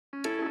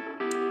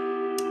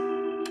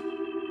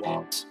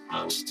What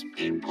most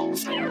people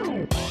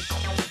think.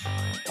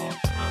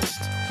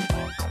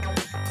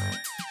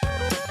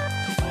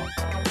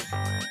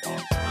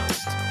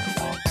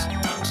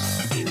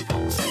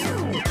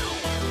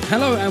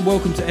 Hello and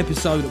welcome to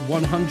episode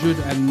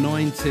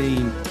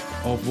 119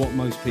 of What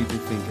Most People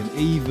Think.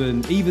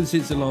 And even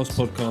since the last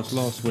podcast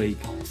last week,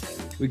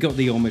 we got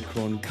the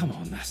Omicron. Come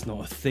on, that's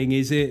not a thing,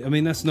 is it? I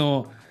mean,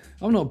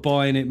 I'm not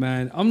buying it,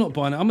 man. I'm not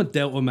buying it. I'm a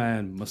Delta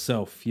man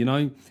myself, you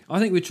know? I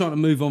think we're trying to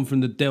move on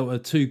from the Delta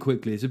too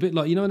quickly. It's a bit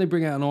like, you know, when they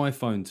bring out an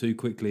iPhone too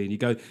quickly and you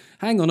go,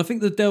 hang on, I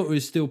think the Delta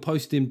is still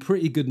posting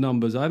pretty good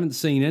numbers. I haven't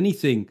seen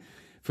anything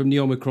from the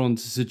Omicron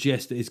to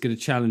suggest that it's going to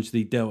challenge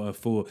the Delta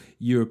for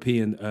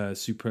European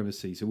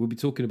supremacy. So we'll be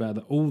talking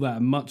about all that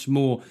and much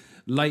more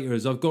later.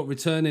 As I've got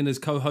returning as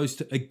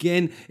co-host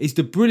again is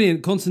the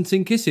brilliant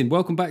Konstantin Kisin.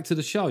 Welcome back to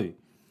the show.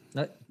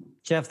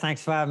 Jeff,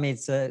 thanks for having me.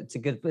 It's a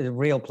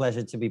real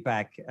pleasure to be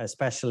back,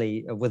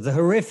 especially with the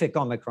horrific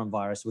Omicron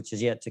virus, which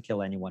is yet to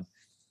kill anyone.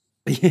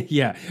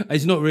 Yeah,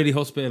 it's not really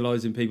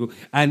hospitalising people.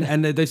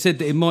 And they said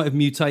that it might have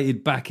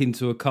mutated back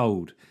into a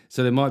cold.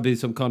 So there might be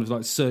some kind of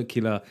like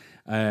circular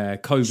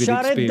COVID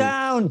Shut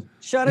experience.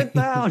 Shut it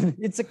down.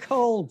 It's a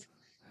cold.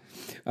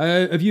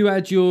 Have you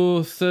had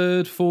your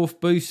third, fourth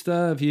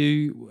booster? Have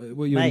you?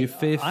 Were you on your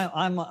fifth?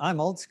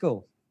 I'm old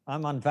school.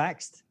 I'm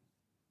unvaxxed.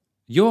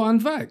 You're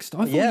unvaxxed.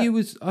 I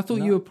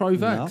thought you were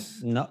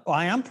pro-vax. No,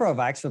 I am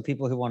pro-vax for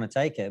people who want to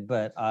take it,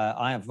 but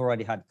I have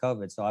already had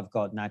COVID, so I've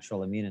got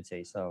natural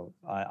immunity, so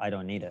I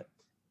don't need it.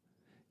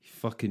 You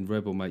fucking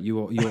rebel, mate.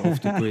 You're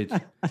off the grid.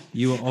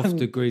 You are off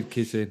the grid,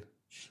 Kisin.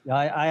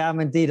 I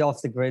am indeed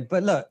off the grid,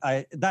 but look,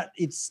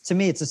 to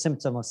me it's a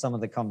symptom of some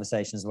of the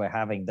conversations we're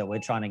having, that we're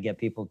trying to get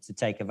people to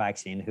take a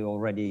vaccine who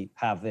already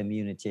have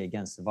immunity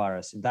against the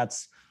virus.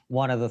 That's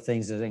one of the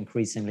things that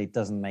increasingly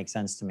doesn't make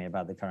sense to me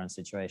about the current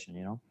situation,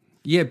 you know?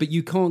 Yeah, but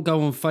you can't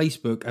go on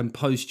Facebook and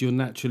post your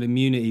natural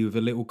immunity with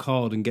a little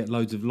card and get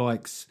loads of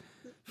likes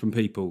from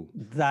people.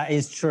 That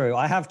is true.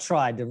 I have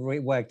tried. It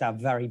worked out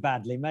very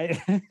badly, mate.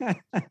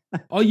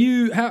 Are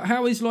you?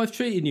 How is life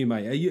treating you,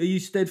 mate? Are you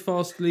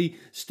steadfastly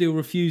still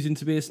refusing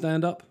to be a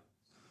stand-up?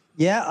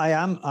 Yeah, I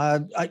am.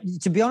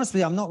 To be honest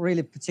with you, I'm not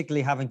really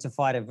particularly having to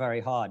fight it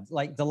very hard.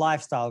 Like, the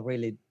lifestyle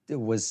really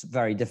was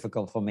very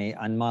difficult for me,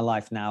 and my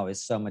life now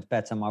is so much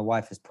better. My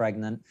wife is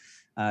pregnant.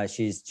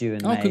 She's due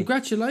in May. Oh,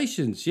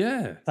 congratulations.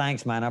 Yeah.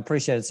 Thanks, man. I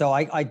appreciate it. So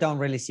I don't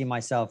really see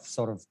myself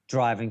sort of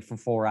driving for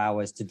 4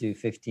 hours to do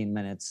 15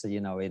 minutes,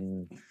 you know,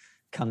 in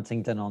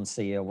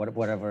Cuntington-on-Sea or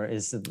whatever it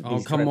is.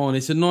 Oh, come on.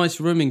 It's a nice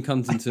room in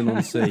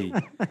Cuntington-on-Sea.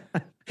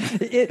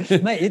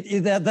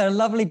 They're a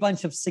lovely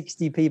bunch of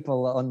 60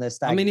 people on their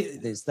stag. I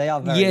mean, they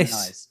are very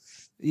nice.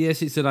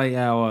 Yes, it's an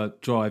 8-hour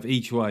drive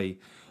each way.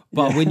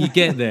 But when you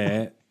get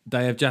there,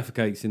 they have Jaffa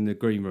cakes in the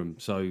green room,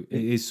 so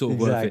it is sort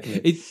of worth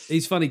it.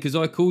 It's funny because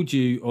I called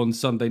you on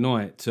Sunday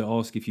night to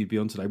ask if you'd be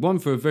on today. One,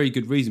 for a very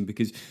good reason,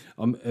 because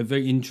I'm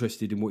very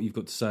interested in what you've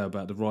got to say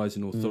about the rise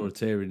in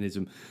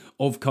authoritarianism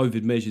of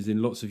COVID measures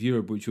in lots of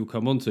Europe, which we'll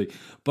come on to.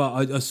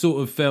 But I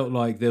sort of felt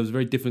like there was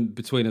very different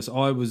between us.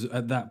 I was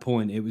at that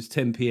point, it was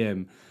 10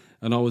 p.m.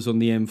 and I was on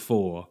the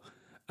M4,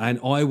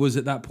 and I was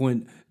at that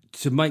point,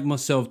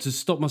 to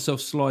stop myself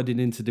sliding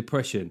into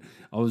depression,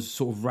 I was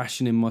sort of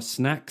rationing my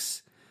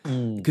snacks.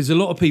 Because a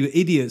lot of people,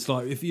 idiots,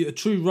 like if you're a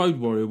true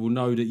road warrior, will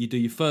know that you do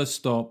your first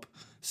stop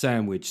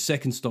sandwich,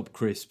 second stop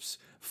crisps,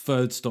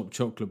 third stop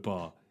chocolate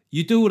bar.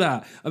 You do all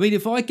that. I mean,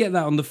 if I get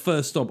that on the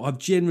first stop, I've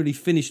generally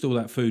finished all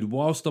that food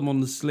whilst I'm on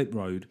the slip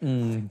road,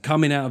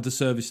 coming out of the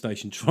service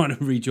station, trying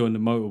to rejoin the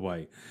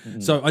motorway.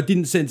 So I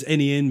didn't sense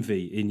any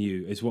envy in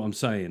you, is what I'm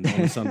saying, on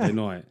a Sunday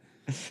night.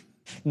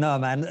 No,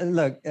 man.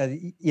 Look,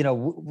 you know,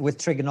 with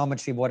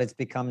Trigonometry, what it's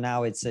become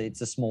now, it's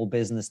a small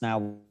business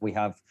now. We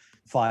have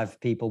 5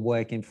 people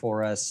working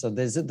for us, so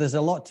there's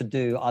a lot to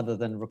do other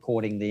than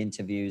recording the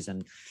interviews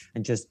and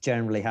just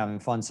generally having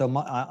fun. So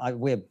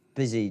we're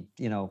busy,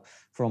 you know,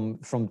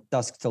 from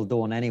dusk till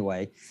dawn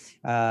anyway.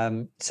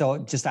 So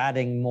just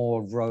adding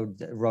more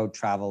road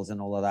travels and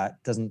all of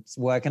that doesn't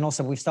work. And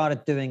also, we've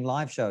started doing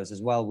live shows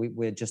as well.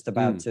 We're just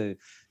about to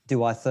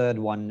do our third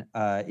one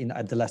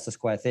at the Leicester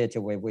Square Theatre,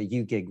 where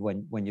you gig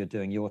when you're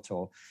doing your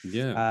tour,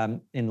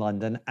 in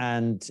London,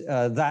 and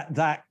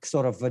that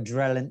sort of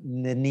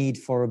adrenaline, the need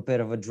for a bit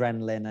of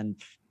adrenaline and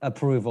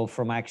approval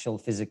from actual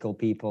physical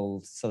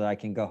people, so that I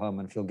can go home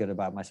and feel good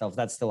about myself.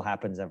 That still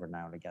happens every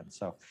now and again.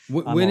 So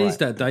when is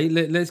that date?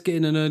 Let's get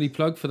in an early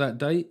plug for that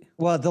date.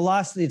 Well,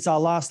 it's our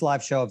last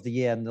live show of the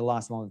year, and the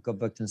last one we've got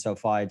booked in so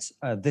far. It's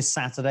this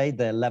Saturday,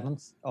 the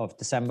 11th of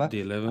December.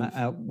 The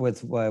 11th.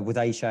 With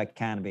Aisha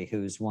Canby,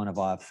 who's one of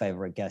our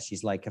favorite guests.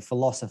 She's like a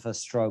philosopher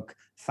stroke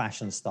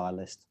fashion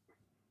stylist.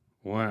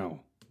 Wow.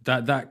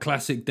 That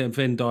classic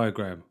Venn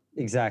diagram.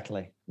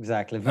 Exactly.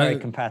 Very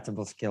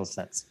compatible skill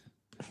sets.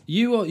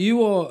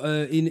 You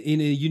are in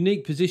a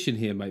unique position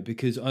here, mate,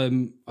 because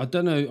I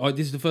don't know.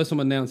 This is the first time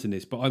I'm announcing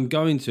this, but I'm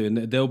going to, and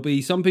there'll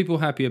be some people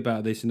happy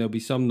about this, and there'll be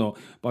some not.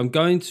 But I'm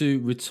going to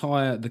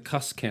retire the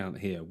cuss count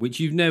here,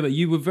 which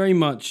you were very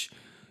much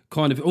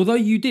kind of, although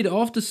you did,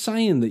 after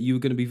saying that you were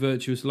going to be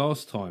virtuous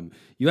last time,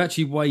 you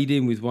actually weighed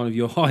in with one of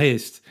your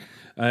highest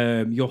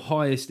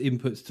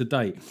inputs to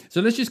date. So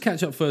let's just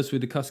catch up first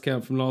with the cuss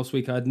count from last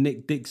week. I had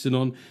Nick Dixon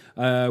on.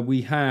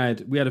 We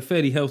had a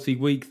fairly healthy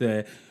week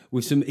there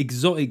with some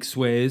exotic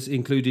swears,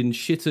 including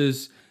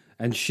shitters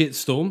and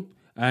shitstorm,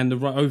 and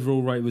the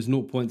overall rate was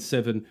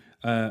 0.7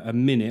 a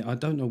minute. I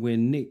don't know where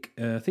Nick,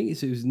 I think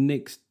it was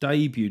Nick's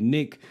debut.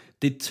 Nick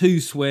did 2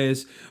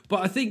 swears,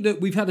 but I think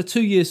that we've had a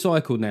 2-year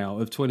cycle now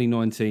of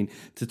 2019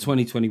 to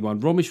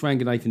 2021. Romesh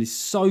Ranganathan is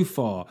so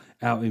far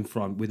out in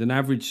front with an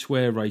average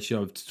swear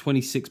ratio of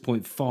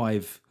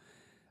 26.5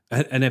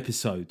 an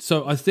episode.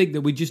 So I think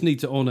that we just need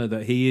to honour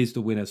that he is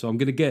the winner. So I'm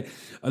going to get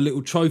a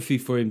little trophy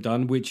for him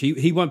done, which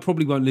he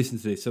probably won't listen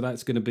to this. So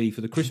that's going to be for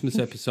the Christmas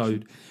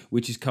episode,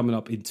 which is coming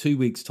up in 2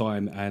 weeks'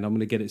 time, and I'm going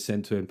to get it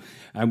sent to him.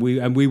 And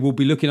we will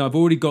be looking. I've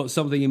already got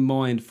something in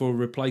mind for a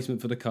replacement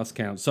for the cuss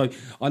count. So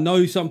I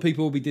know some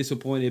people will be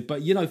disappointed,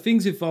 but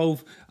things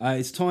evolve.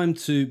 It's time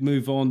to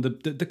move on.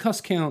 The cuss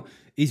count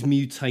is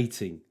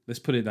mutating. Let's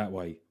put it that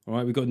way. All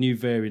right, we've got a new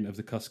variant of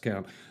the cuss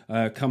count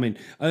coming.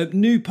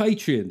 New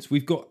Patreons.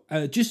 We've got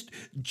just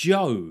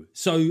Joe.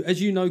 So,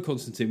 as you know,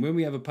 Konstantin, when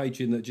we have a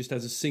Patreon that just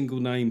has a single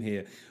name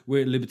here,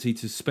 we're at liberty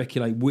to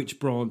speculate which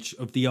branch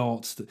of the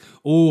arts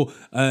or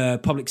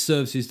public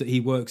services that he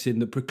works in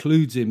that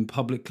precludes him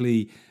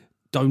publicly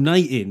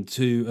donating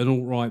to an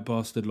alt-right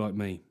bastard like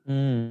me.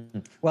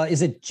 Well,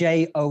 is it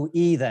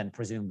JOE then,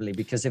 presumably?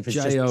 Because if it's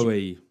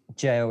JOE. just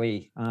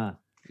JOE.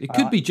 It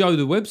could be Joe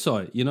the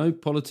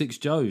website, Politics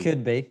Joe.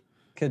 Could be.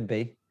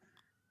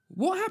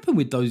 What happened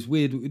with those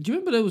weird... Do you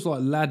remember there was like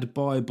Lad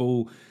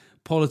Bible,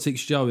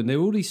 Politics Joe, and there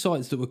were all these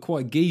sites that were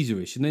quite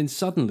geezerish, and then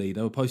suddenly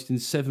they were posting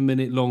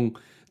 7-minute long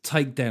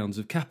takedowns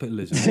of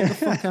capitalism. What the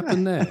fuck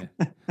happened there?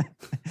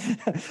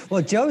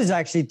 Well, Joe is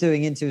actually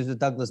doing interviews with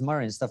Douglas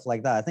Murray and stuff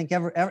like that. I think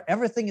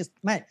everything is...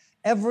 Man,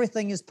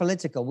 everything is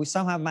political. We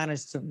somehow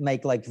managed to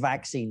make like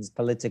vaccines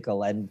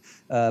political and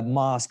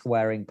mask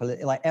wearing,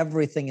 like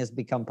everything has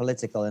become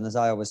political. And as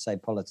I always say,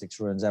 politics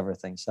ruins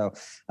everything. So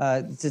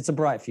it's a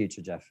bright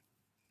future, Jeff.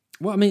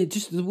 Well, I mean,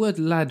 just the word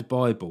Lad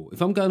Bible. If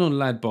I'm going on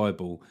Lad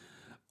Bible,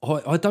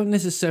 I don't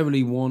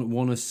necessarily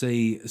want to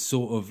see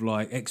sort of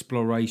like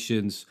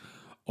explorations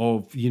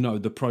of,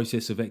 the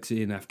process of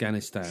exiting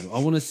Afghanistan. I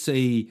want to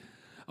see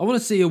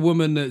a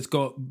woman that's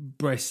got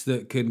breasts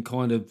that can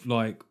kind of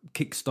like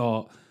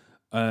kickstart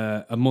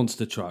a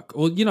monster truck,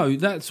 or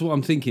that's what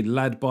I'm thinking.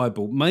 Lad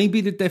Bible.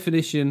 Maybe the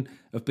definition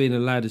of being a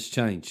lad has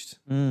changed.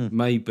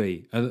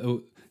 Maybe.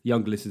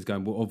 Young listeners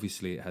going, well,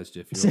 obviously it has,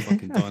 Jeff. You're a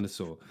fucking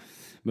dinosaur.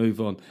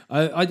 Move on.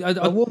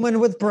 A woman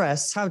with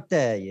breasts. How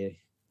dare you?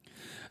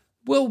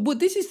 Well,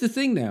 this is the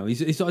thing now.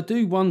 Is I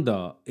do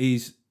wonder. I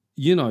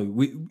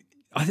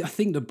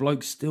think the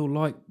blokes still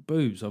like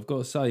boobs. I've got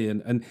to say,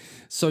 and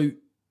so.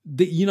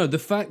 The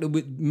fact that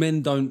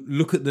men don't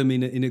look at them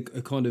in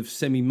a kind of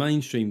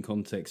semi-mainstream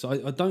context,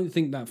 I don't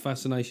think that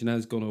fascination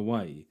has gone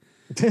away.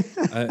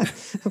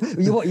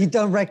 You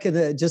don't reckon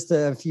that just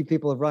a few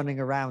people running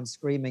around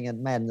screaming at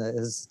men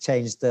has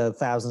changed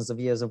thousands of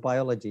years of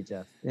biology,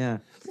 Jeff? Yeah.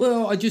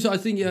 Well, I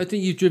think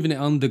you've driven it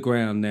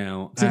underground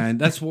now, and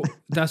that's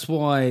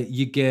why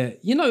you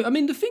get.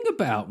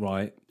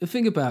 The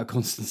thing about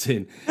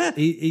Konstantin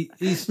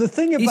is the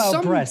thing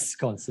about breasts,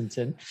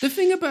 Konstantin. The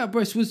thing about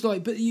breasts was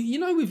like, but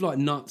with like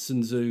Nuts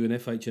and Zoo and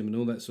FHM and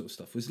all that sort of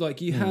stuff, was like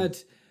you had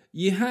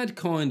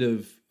kind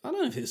of. I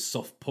don't know if it's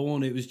soft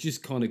porn. It was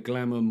just kind of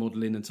glamour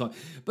modelling and type.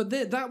 But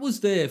that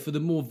was there for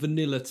the more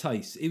vanilla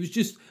taste. It was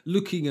just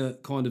looking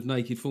at kind of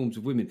naked forms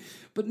of women.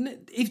 But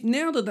if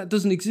now that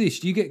doesn't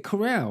exist, you get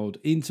corralled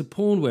into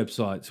porn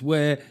websites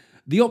where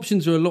the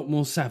options are a lot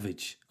more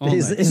savage.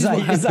 Is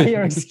that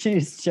your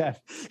excuse, Jeff?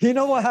 You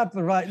know what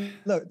happened, right?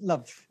 Look,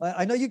 love.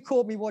 I know you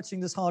caught me watching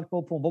this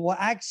hardcore porn, but what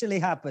actually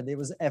happened, it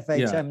was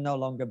FHM no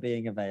longer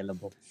being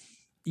available.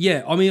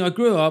 Yeah, I mean, I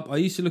grew up. I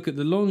used to look at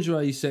the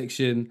lingerie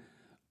section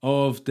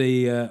of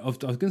the I was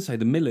going to say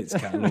the Millets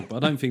catalogue,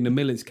 but I don't think the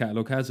Millets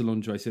catalogue has a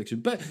lingerie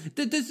section. But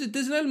there's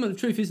an element of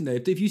truth, isn't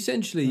there?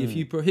 If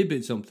you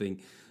prohibit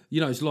something,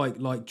 it's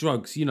like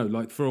drugs.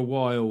 Like for a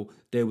while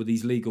there were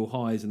these legal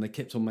highs, and they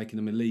kept on making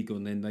them illegal,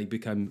 and then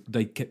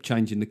they kept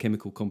changing the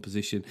chemical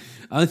composition.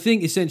 And I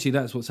think essentially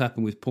that's what's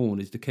happened with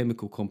porn. Is the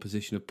chemical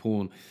composition of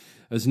porn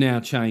has now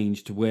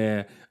changed to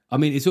where, I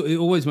mean, it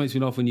always makes me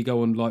laugh when you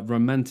go on like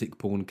romantic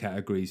porn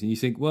categories, and you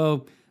think,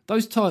 well,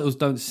 those titles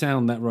don't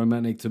sound that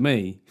romantic to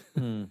me.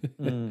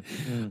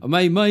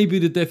 Maybe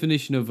the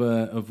definition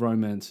of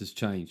romance has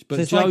changed. But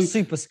so it's like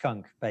super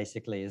skunk,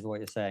 basically, is what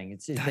you're saying.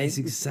 That's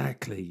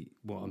exactly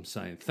what I'm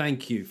saying.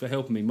 Thank you for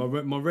helping me.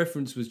 My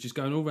reference was just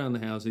going all around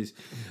the houses.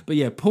 But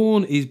yeah,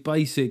 porn is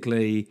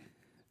basically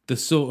the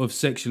sort of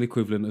sexual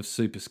equivalent of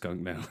super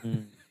skunk now.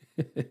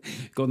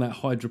 Got that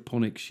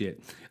hydroponic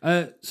shit.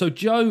 So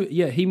Joe,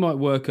 he might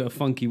work at a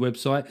funky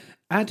website.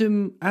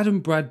 Adam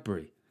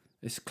Bradbury.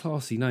 It's a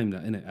classy name,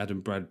 that, isn't it?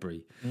 Adam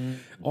Bradbury.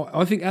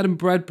 I think Adam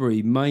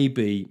Bradbury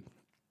maybe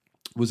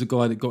was a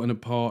guy that got in a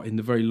part in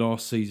the very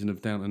last season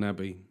of Downton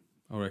Abbey,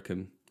 I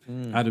reckon.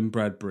 Adam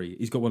Bradbury.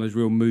 He's got one of those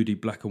real moody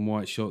black and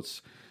white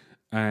shots.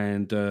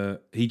 And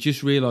he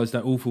just realised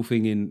that awful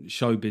thing in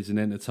showbiz and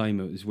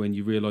entertainment is when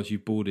you realise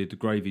you've boarded the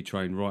gravy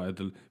train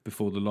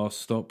before the last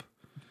stop.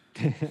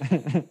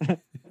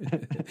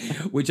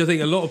 Which I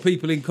think a lot of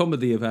people in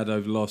comedy have had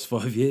over the last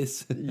 5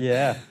 years.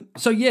 Yeah.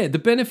 So yeah, the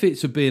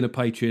benefits of being a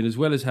Patreon, as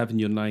well as having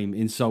your name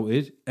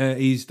insulted,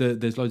 is that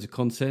there's loads of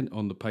content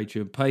on the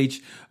Patreon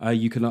page.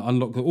 You can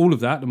unlock all of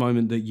that the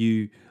moment that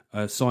you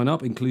sign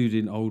up,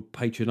 including old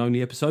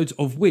Patreon-only episodes,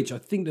 of which I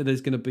think that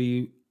there's going to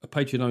be a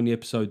Patreon-only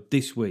episode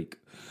this week.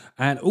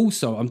 And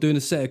also, I'm doing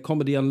a set of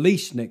Comedy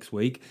Unleashed next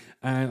week,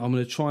 and I'm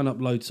going to try and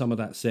upload some of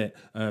that set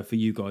for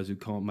you guys who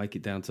can't make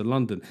it down to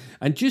London.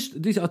 And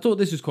just this, I thought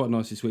this was quite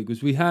nice this week,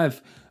 because we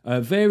have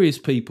various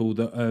people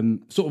that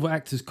sort of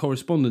act as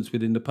correspondents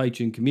within the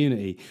Patreon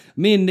community.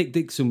 Me and Nick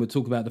Dixon would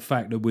talk about the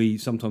fact that we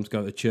sometimes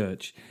go to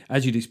church.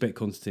 As you'd expect,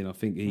 Konstantin, I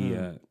think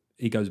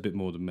he goes a bit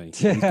more than me.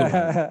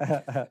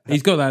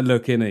 He's got that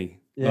look, isn't he?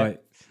 Yeah.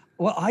 Like,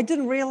 well, I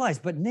didn't realize,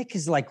 but Nick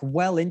is like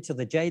well into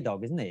the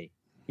J-Dog, isn't he?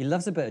 He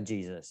loves a bit of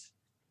Jesus.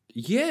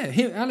 Yeah,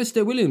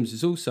 Alistair Williams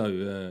is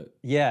also...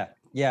 Yeah,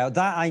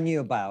 that I knew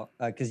about,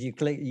 because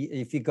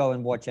if you go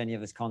and watch any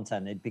of his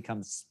content, it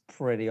becomes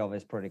pretty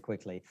obvious pretty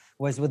quickly.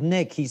 Whereas with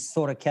Nick, he's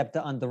sort of kept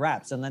it under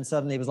wraps, and then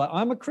suddenly he was like,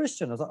 I'm a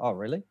Christian. I was like, oh,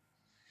 really?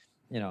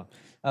 You know,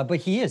 but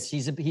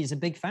he's a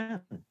big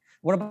fan.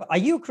 What about, are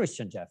you a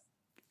Christian, Jeff?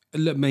 I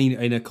mean,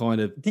 in a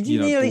kind of... Did you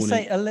nearly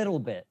say a little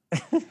bit?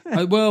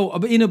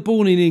 Well, in a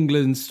born in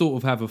England, sort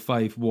of have a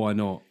faith, why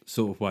not,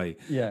 sort of way.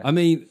 Yeah. I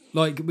mean,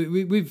 like,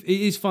 it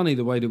is funny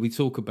the way that we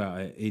talk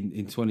about it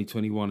in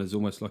 2021 as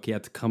almost like he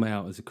had to come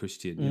out as a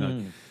Christian, you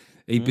know.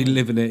 He'd been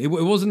living it. It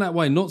wasn't that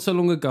way. Not so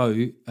long ago,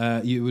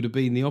 it would have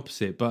been the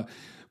opposite. But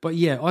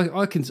yeah,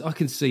 I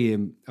can see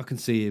him. I can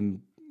see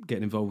him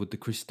getting involved with the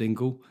Chris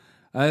Dingle.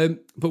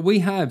 But we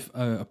have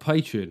a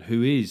patron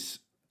who is...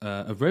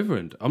 a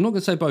reverend. I'm not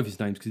going to say both his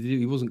names because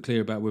he wasn't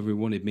clear about whether he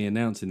wanted me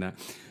announcing that.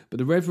 But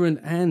the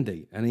Reverend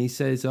Andy, and he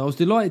says, I was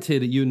delighted to hear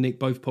that you and Nick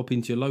both pop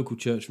into your local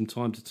church from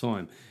time to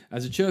time.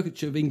 As a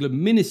Church of England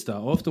minister, I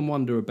often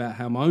wonder about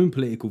how my own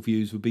political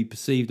views would be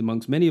perceived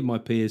amongst many of my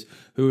peers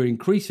who are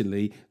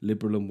increasingly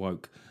liberal and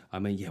woke. I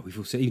mean, yeah, we've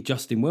all seen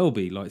Justin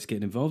Welby likes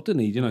getting involved, doesn't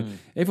he? You know,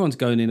 everyone's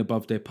going in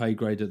above their pay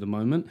grade at the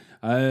moment.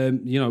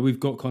 You know, we've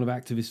got kind of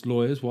activist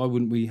lawyers. Why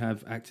wouldn't we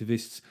have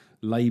activists,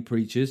 lay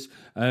preachers?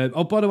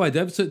 Oh, by the way,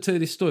 the episode to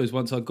this story is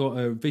once I got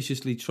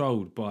viciously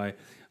trolled by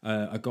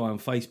a guy on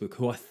Facebook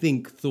who I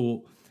think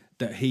thought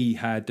that he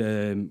had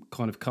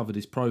kind of covered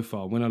his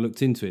profile. When I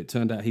looked into it,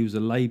 turned out he was a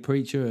lay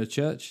preacher at a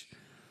church.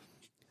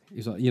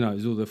 He's like, you know,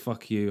 it's all the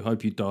fuck you,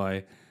 hope you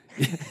die.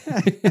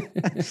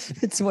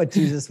 It's what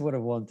Jesus would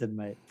have wanted,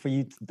 mate, for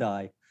you to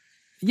die.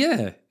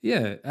 Yeah.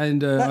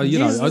 And, you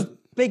Jesus know, was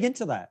big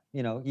into that.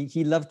 You know,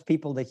 he loved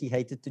people that he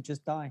hated to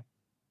just die.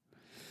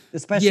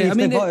 Especially if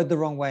they voted the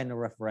wrong way in the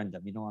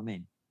referendum, you know what I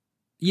mean?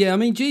 Yeah, I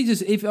mean,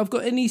 Jesus, if I've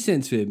got any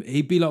sense of him,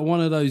 he'd be like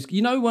one of those,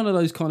 you know, one of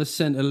those kind of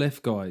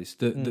centre-left guys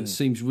that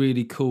seems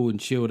really cool and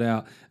chilled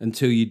out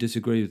until you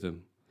disagree with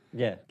them.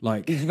 Yeah.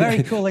 Like he's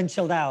very cool and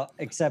chilled out,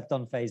 except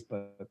on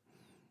Facebook.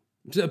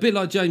 It's a bit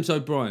like James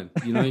O'Brien,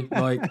 you know?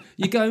 Like,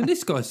 you go,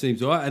 this guy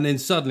seems all right, and then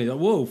suddenly, like,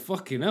 whoa,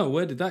 fucking hell,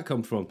 where did that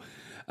come from?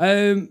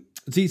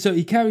 So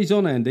he carries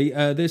on, Andy.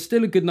 There's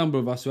still a good number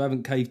of us who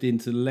haven't caved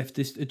into the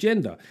leftist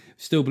agenda.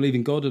 Still believe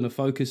in God and a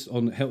focus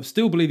on health.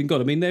 Still believe in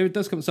God. I mean, there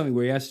does come something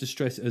where he has to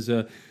stress as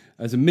a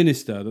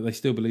minister that they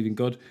still believe in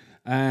God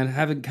and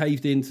haven't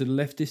caved into the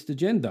leftist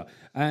agenda.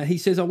 He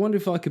says, I wonder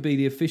if I could be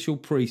the official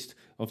priest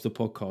of the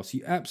podcast.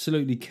 You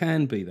absolutely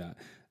can be that.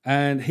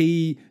 And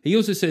he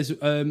also says,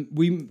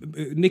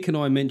 Nick and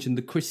I mentioned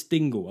the Chris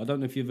Dingle. I don't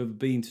know if you've ever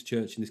been to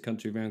church in this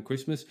country around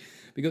Christmas.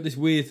 We got this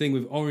weird thing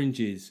with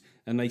oranges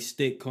and they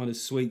stick kind of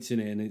sweets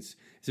in it, and it's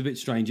a bit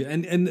strange.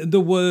 And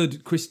the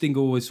word Chris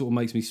Dingle always sort of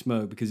makes me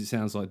smirk because it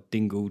sounds like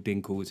dingle,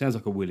 dinkle. It sounds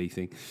like a willy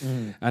thing.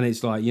 And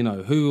it's like, you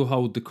know, who will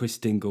hold the Chris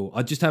Dingle?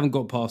 I just haven't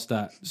got past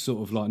that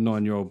sort of like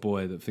 9-year-old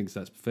boy that thinks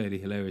that's fairly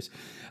hilarious.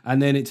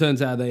 And then it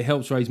turns out that it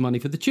helps raise money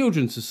for the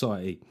Children's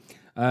Society.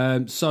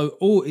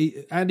 So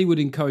Andy would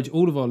encourage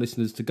all of our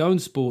listeners to go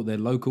and support their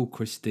local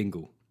Chris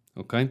Dingle.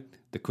 Okay,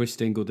 the Chris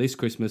Dingle this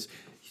Christmas.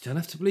 You don't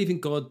have to believe in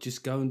God.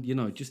 Just go and, you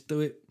know, just do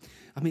it.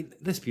 I mean,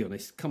 let's be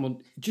honest. Come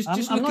on,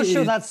 I'm not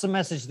sure that's the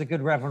message the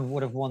good Reverend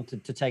would have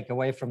wanted to take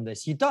away from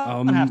this. You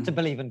don't have to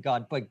believe in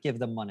God, but give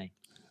them money.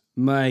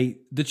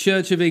 Mate, the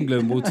Church of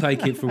England will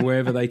take it from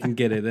wherever they can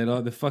get it. They're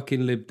like the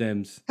fucking Lib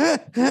Dems.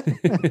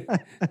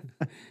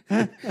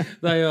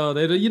 They are.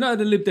 You know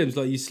the Lib Dems,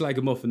 like you slag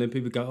them off and then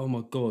people go, oh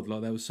my God,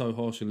 like that was so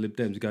harsh on Lib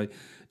Dems. Go,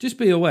 just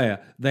be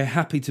aware, they're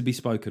happy to be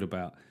spoken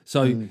about.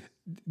 So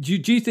do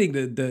you think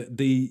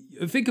that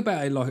think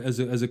about it like as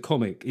a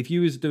comic, if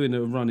you was doing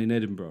a run in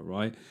Edinburgh,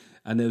 right?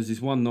 And there was this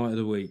one night of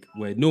the week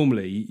where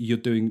normally you're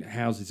doing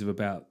houses of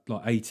about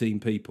like 18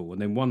 people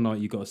and then one night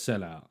you got a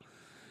sellout.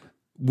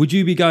 Would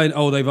you be going,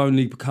 oh, they've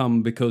only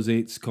come because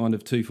it's kind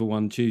of 2 for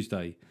 1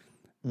 Tuesday,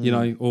 you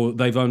know, or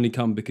they've only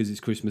come because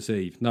it's Christmas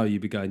Eve? No,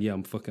 you'd be going, yeah,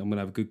 I'm going to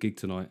have a good gig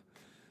tonight.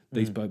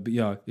 But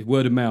yeah,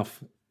 word of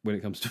mouth when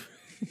it comes to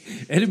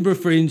Edinburgh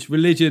Fringe,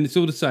 religion. It's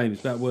all the same.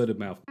 It's about word of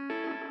mouth.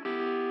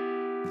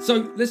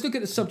 So let's look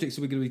at the subjects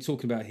that we're going to be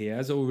talking about here.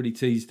 As I already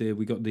teased here,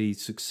 we got the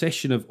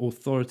succession of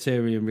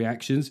authoritarian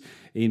reactions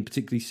in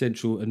particularly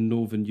Central and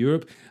Northern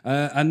Europe.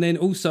 And then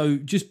also,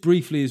 just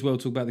briefly as well,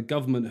 talk about the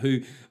government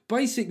who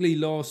basically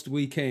last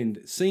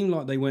weekend seemed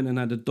like they went and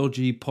had a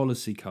dodgy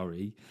policy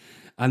curry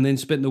and then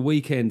spent the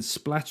weekend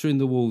splattering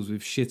the walls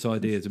with shit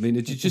ideas. I mean,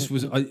 it just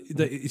was...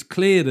 it's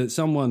clear that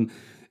someone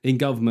in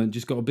government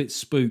just got a bit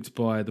spooked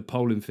by the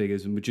polling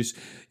figures and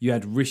you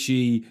had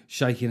Rishi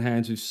shaking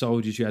hands with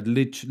soldiers, you had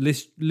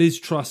Liz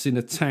Truss in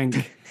a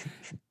tank,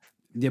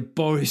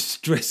 Boris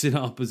dressing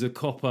up as a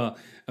copper.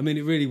 I mean,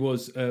 it really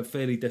was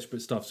fairly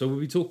desperate stuff. So we'll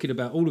be talking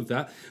about all of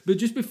that. But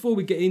just before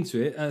we get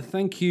into it,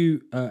 thank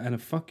you and a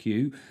fuck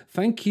you.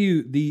 Thank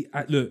you.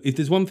 Look, if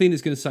there's one thing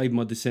that's going to save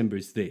my December,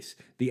 it's this.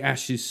 The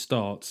Ashes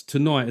starts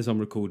tonight as I'm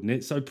recording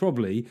it. So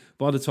probably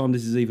by the time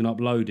this is even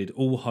uploaded,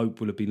 all hope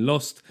will have been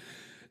lost.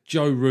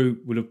 Joe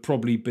Root would have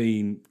probably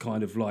been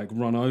kind of like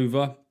run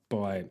over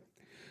by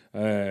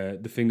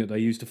the thing that they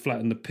used to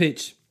flatten the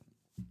pitch.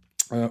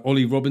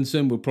 Ollie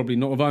Robinson will probably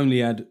not have only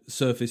had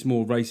surfaced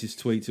more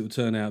racist tweets, it will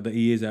turn out that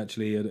he is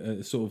actually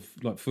a sort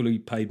of like fully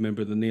paid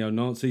member of the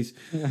neo-Nazis.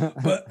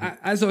 But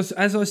as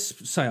I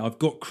say, I've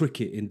got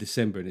cricket in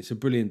December and it's a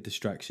brilliant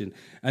distraction.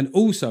 And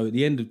also at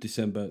the end of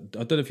December,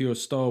 I don't know if you're a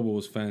Star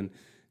Wars fan,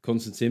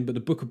 Konstantin, but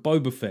the Book of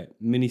Boba Fett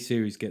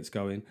miniseries gets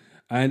going.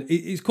 And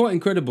it's quite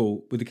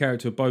incredible with the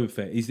character of Boba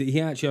Fett is that he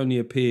actually only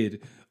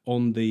appeared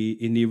in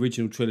the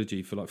original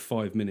trilogy for like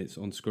 5 minutes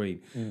on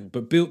screen,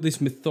 but built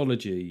this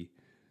mythology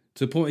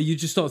to the point where you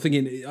just start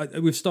thinking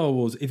with Star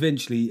Wars,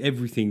 eventually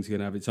everything's going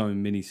to have its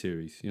own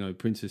miniseries. You know,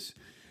 Princess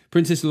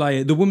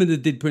Leia, the woman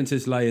that did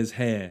Princess Leia's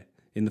hair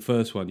in the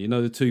first one, you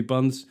know, the two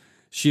buns,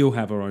 she'll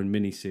have her own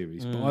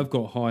miniseries. But I've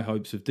got high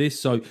hopes of this,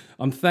 so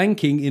I'm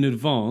thanking in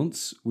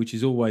advance, which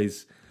is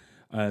always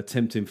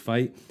tempting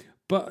fate.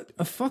 But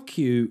a fuck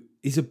you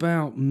is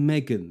about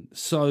Meghan.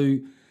 So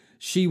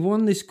she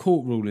won this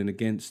court ruling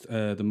against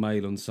the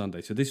Mail on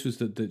Sunday. So this was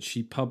that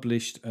she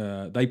published,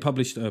 they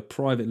published a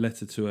private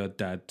letter to her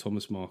dad,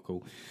 Thomas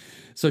Markle.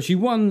 So she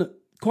won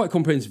quite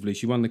comprehensively.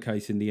 She won the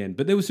case in the end.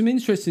 But there was some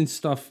interesting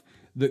stuff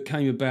that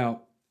came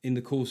about in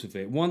the course of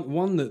it.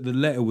 One that the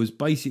letter was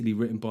basically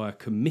written by a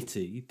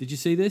committee. Did you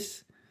see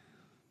this?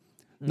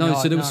 No,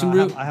 so there was some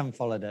real... I haven't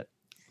followed it.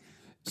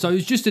 So it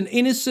was just an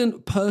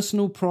innocent,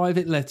 personal,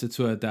 private letter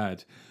to her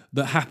dad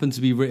that happened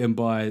to be written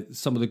by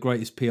some of the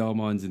greatest PR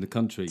minds in the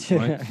country,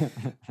 right?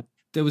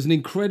 There was an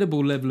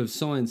incredible level of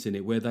science in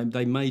it where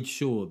they made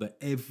sure that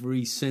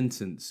every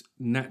sentence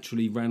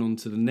naturally ran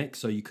onto the next,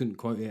 so you couldn't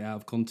quote it out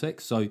of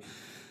context. So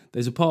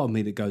there's a part of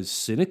me that goes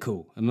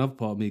cynical, and another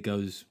part of me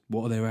goes,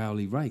 what are their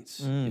hourly rates?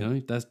 You know,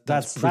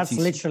 that's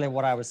literally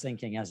what I was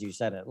thinking as you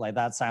said it. Like,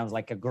 that sounds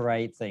like a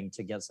great thing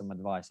to get some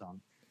advice on.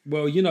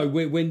 Well, you know,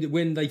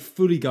 when they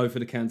fully go for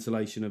the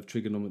cancellation of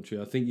trigonometry,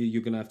 I think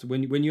you're going to have to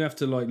when you have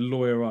to like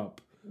lawyer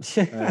up.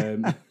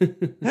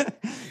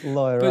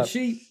 Lawyer but up.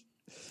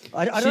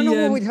 I don't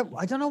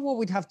know what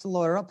we'd have to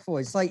lawyer up for.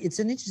 It's like, it's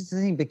an interesting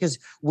thing because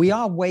we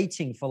are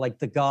waiting for like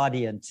the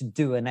Guardian to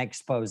do an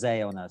expose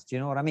on us. Do you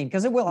know what I mean?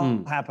 Because it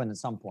will happen at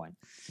some point.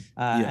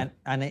 I'm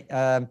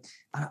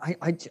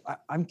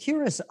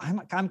curious.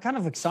 I'm kind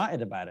of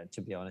excited about it,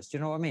 to be honest. Do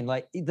you know what I mean?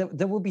 Like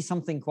there will be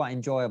something quite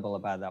enjoyable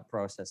about that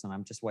process, and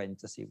I'm just waiting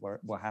to see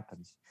what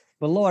happens.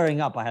 But lawyering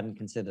up, I hadn't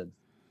considered.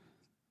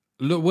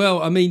 Look,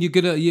 well, I mean, you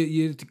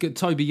get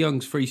Toby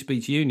Young's Free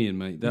Speech Union,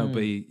 mate. That'll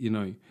be, you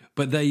know.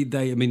 But they,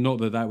 I mean, not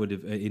that would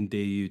have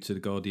endear you to the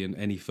Guardian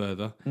any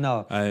further.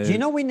 No. Do you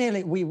know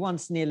we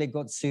once nearly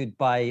got sued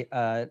by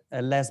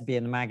a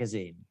lesbian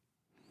magazine?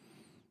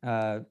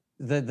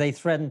 They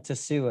threatened to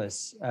sue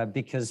us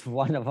because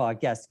one of our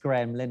guests,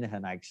 Graham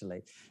Linehan,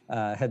 actually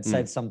had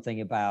said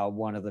something about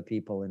one of the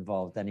people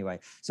involved. Anyway,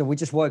 so we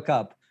just woke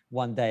up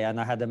one day and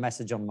I had a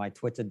message on my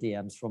Twitter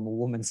DMs from a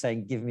woman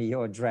saying, "Give me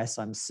your address.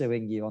 I'm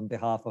suing you on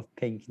behalf of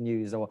Pink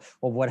News," or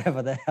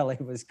whatever the hell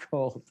it was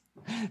called.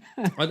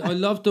 I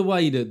love the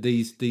way that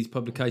these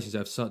publications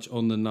have such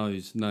on the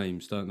nose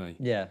names, don't they?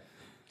 Yeah.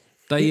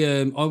 They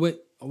I went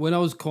when I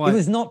was quite. It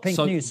was not Pink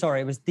News.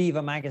 Sorry, it was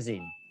Diva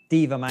Magazine.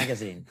 Diva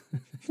Magazine.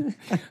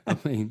 I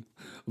mean,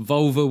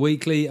 Vulva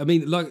Weekly. I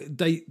mean, like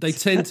they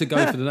tend to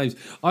go for the names.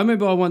 I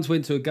remember I once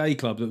went to a gay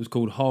club that was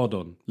called Hard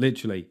On.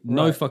 Literally,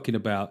 no fucking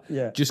about.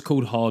 Yeah. Just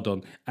called Hard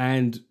On.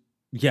 And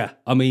yeah,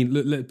 I mean,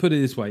 put it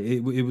this way,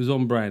 it was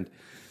on brand.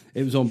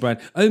 It was on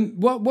brand.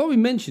 While we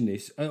mention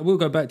this, we'll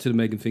go back to the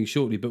Meghan thing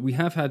shortly. But we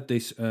have had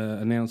this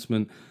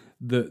announcement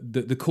that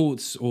the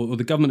courts or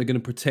the government are going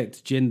to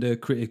protect gender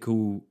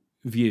critical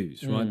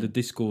views, right? The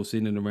discourse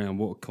in and around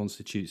what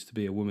constitutes to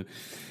be a woman.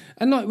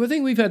 And like, I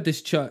think we've had this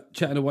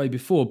chatting away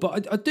before,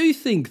 but I do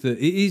think that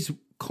it is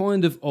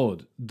kind of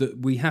odd that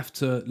we have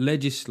to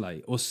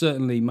legislate or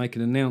certainly make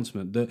an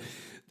announcement that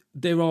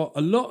there are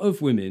a lot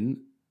of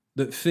women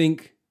that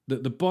think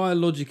that the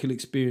biological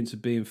experience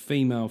of being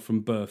female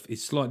from birth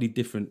is slightly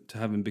different to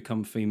having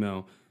become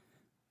female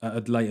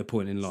at a later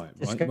point in life.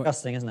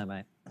 Disgusting, isn't it,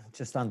 mate?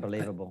 Just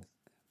unbelievable.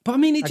 But I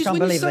mean, it I just can't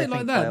when you believe say they it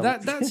like think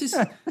that, that's just,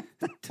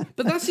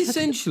 but that's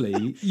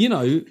essentially, you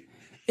know,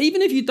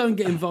 even if you don't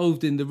get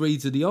involved in the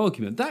reads of the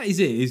argument, that is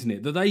it, isn't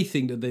it? That they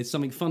think that there's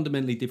something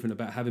fundamentally different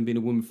about having been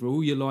a woman for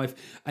all your life.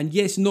 And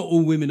yes, not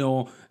all women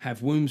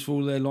have wombs for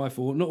all their life,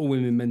 or not all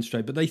women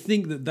menstruate, but they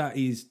think that that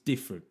is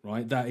different,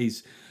 right? That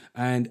is,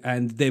 and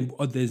then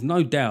there's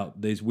no doubt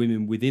there's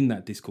women within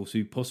that discourse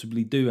who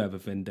possibly do have a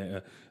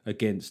vendetta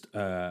against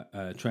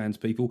trans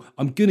people.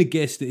 I'm going to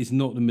guess that it's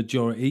not the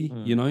majority,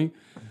 you know?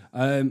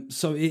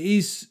 So it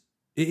is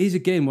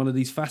again one of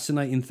these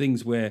fascinating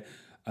things where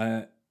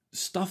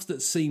stuff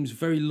that seems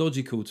very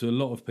logical to a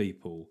lot of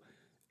people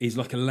is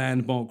like a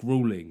landmark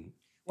ruling.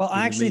 Well,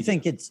 I actually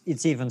think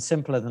it's even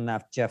simpler than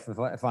that, Jeff,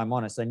 if I'm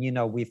honest. And, you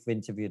know, we've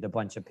interviewed a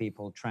bunch of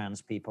people,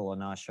 trans people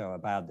on our show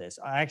about this.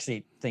 I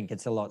actually think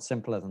it's a lot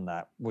simpler than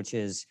that, which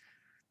is,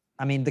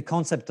 I mean, the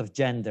concept of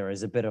gender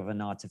is a bit of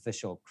an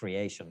artificial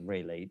creation,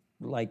 really.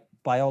 Like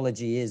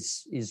biology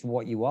is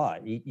what you are.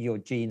 Your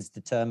genes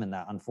determine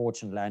that,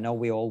 unfortunately. I know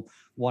we all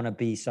want to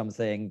be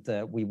something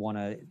that we want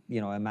to,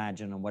 you know,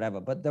 imagine and whatever.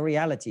 But the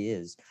reality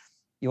is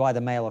you're either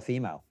male or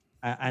female.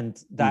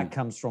 And that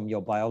comes from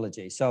your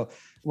biology. So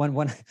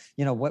when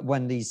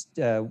these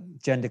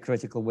gender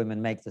critical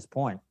women make this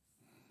point,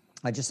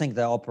 I just think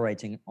they're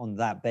operating on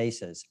that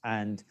basis.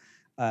 And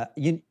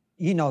you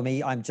know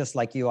me, I'm just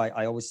like you.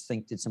 I always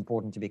think it's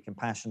important to be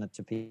compassionate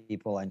to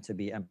people and to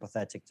be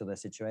empathetic to their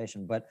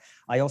situation. But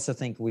I also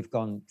think we've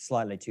gone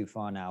slightly too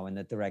far now in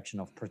the direction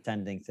of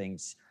pretending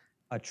things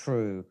are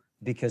true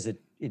because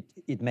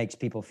it makes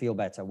people feel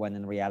better when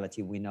in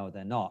reality we know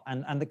they're not.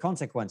 And the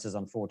consequences,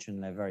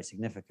 unfortunately, are very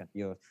significant.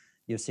 You're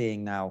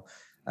seeing now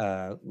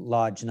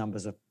large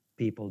numbers of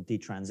people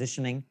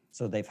detransitioning.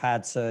 So they've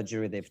had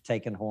surgery, they've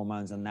taken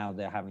hormones, and now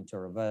they're having to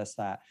reverse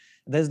that.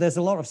 There's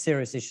a lot of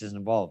serious issues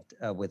involved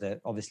with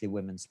it, obviously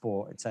women's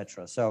sport,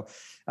 etc. So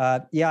I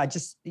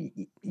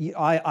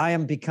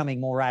am becoming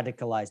more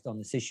radicalized on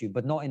this issue,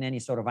 but not in any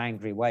sort of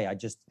angry way. I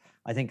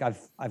think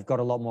I've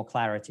got a lot more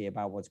clarity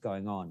about what's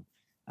going on.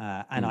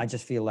 And I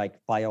just feel like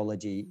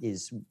biology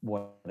is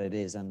what it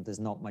is, and there's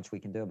not much we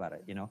can do about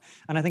it, you know?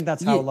 And I think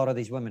that's how a lot of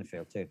these women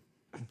feel too.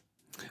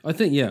 I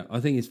think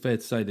it's fair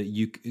to say that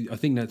I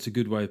think that's a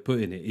good way of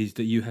putting it, is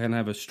that you can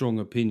have a strong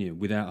opinion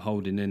without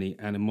holding any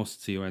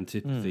animosity or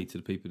antipathy to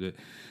the people that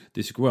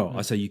disagree. Well,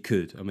 I say you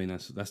could. I mean,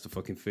 that's the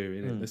fucking theory,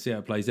 isn't it? Let's see how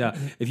it plays out.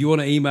 If you want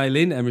to email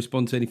in and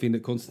respond to anything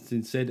that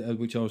Konstantin said,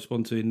 which I'll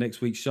respond to in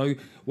next week's show,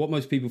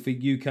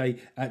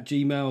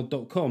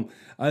 whatmostpeoplethink.uk@gmail.com.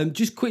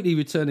 Just quickly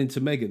returning to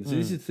Meghan. So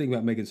this is the thing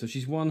about Meghan. So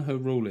she's won her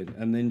ruling,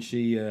 and then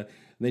she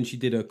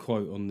did her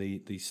quote on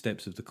the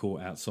steps of the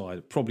court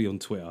outside, probably on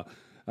Twitter.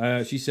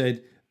 She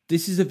said,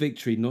 "This is a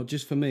victory, not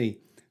just for me,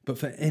 but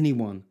for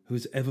anyone who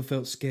has ever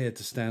felt scared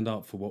to stand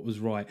up for what was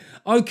right."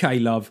 Okay,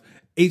 love,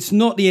 it's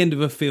not the end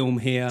of a film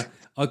here,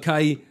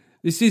 okay?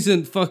 This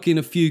isn't fucking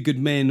A Few Good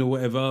Men or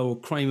whatever, or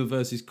Kramer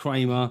versus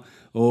Kramer,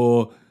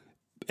 or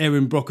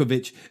Erin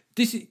Brockovich.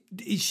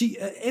 She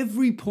at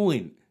every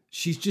point,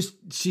 she's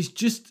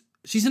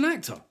an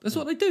actor. That's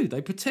what they do.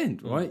 They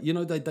pretend, right? You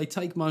know, they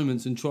take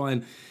moments and try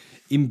and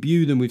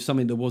imbue them with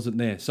something that wasn't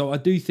there. So I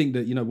do think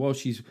that, you know, while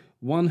she's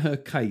won her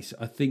case,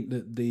 I think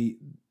that the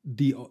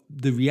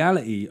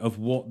reality of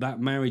what that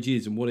marriage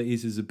is and what it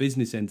is as a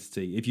business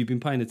entity, if you've been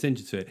paying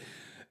attention to it,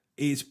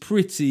 it's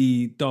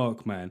pretty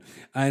dark, man.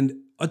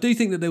 And I do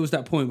think that there was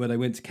that point where they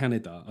went to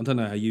Canada. I don't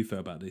know how you feel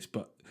about this,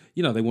 but,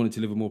 you know, they wanted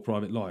to live a more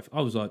private life.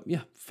 I was like,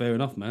 yeah, fair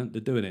enough, man.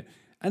 They're doing it.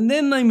 And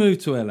then they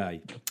moved to LA.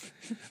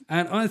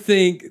 And I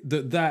think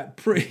that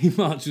pretty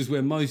much is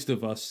where most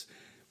of us,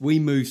 we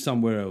move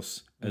somewhere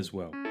else as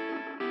well.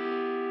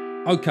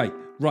 Okay,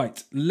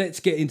 right. Let's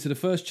get into the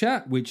first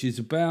chat, which is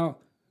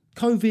about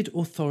COVID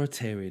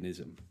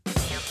authoritarianism.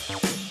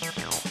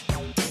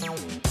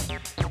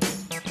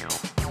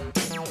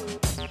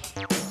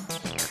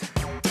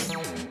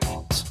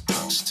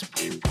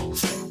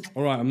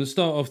 All right, I'm going to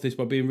start off this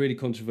by being really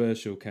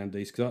controversial,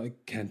 Candice.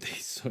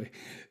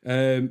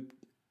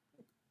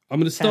 I'm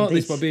going to start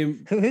this by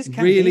being Who's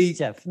Candice, really...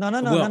 Jeff? No.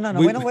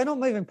 We're not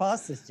moving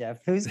past this, Jeff.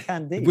 Who's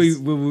Candice?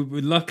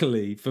 We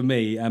luckily for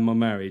me and my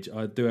marriage,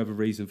 I do have a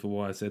reason for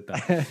why I said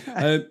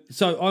that.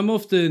 So I'm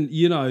often,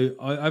 you know,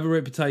 I have a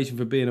reputation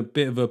for being a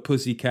bit of a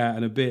pussycat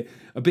and a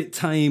bit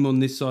tame on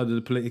this side of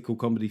the political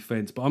comedy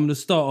fence. But I'm going to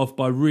start off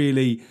by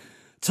really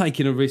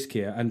taking a risk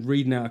here and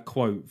reading out a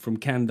quote from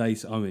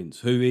Candace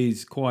Owens, who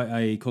is quite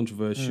a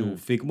controversial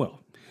figure. Well,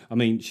 I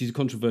mean, she's a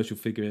controversial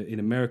figure in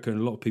America, and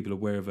a lot of people are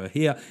aware of her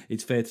here.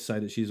 It's fair to say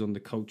that she's on the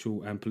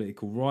cultural and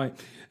political right.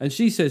 And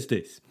she says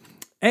this: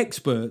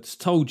 "Experts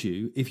told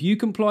you if you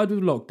complied with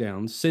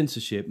lockdowns,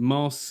 censorship,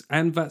 masks,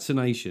 and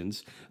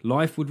vaccinations,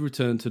 life would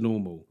return to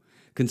normal.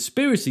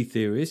 Conspiracy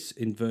theorists,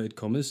 inverted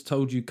commas,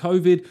 told you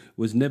COVID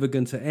was never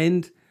going to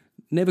end,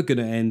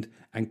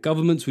 and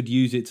governments would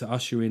use it to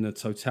usher in a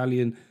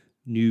totalitarian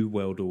new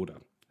world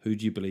order. Who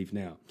do you believe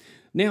now?"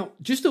 Now,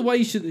 just the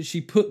way she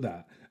put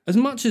that, as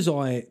much as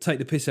I take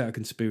the piss out of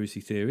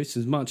conspiracy theorists,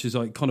 as much as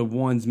it kind of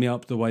winds me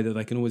up the way that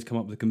they can always come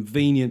up with a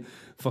convenient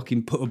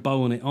fucking put a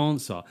bow on it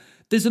answer,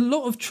 there's a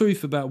lot of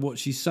truth about what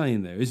she's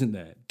saying there, isn't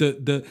there?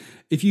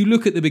 If you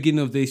look at the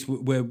beginning of this,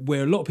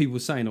 where a lot of people were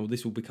saying, oh,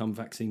 this will become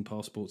vaccine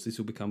passports, this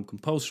will become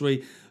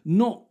compulsory,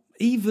 not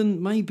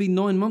even maybe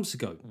 9 months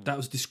ago, that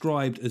was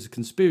described as a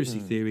conspiracy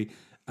theory,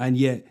 and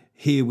yet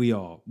here we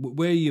are.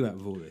 Where are you at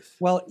with all this?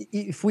 Well,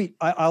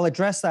 I'll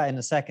address that in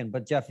a second,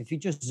 but Jeff, if you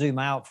just zoom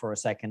out for a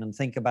second and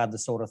think about the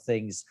sort of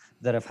things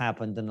that have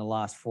happened in the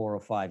last 4 or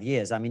 5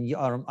 years. I mean,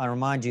 I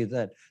remind you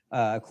that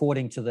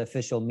according to the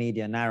official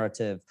media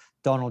narrative,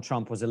 Donald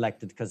Trump was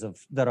elected because of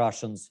the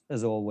Russians,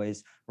 as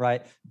always,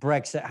 right?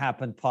 Brexit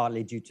happened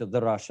partly due to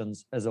the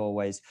Russians, as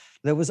always.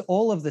 There was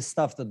all of this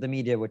stuff that the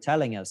media were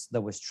telling us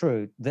that was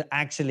true that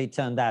actually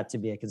turned out to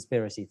be a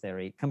conspiracy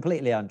theory,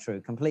 completely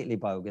untrue, completely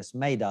bogus,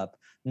 made up,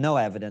 no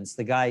evidence.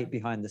 The guy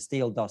behind the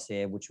Steele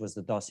dossier, which was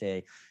the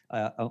dossier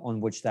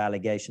on which the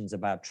allegations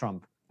about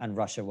Trump and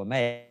Russia were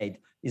made,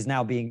 is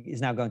now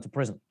going to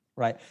prison.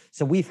 Right.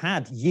 So we've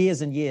had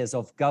years and years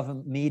of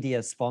government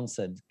media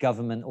sponsored,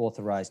 government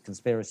authorized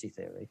conspiracy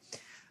theory.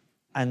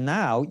 And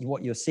now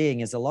what you're seeing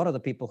is a lot of the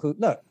people who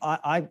look,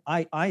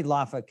 I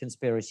laugh at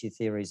conspiracy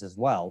theories as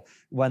well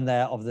when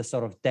they're of the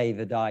sort of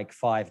David Icke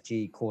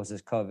 5G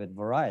causes COVID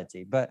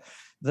variety. But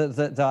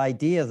the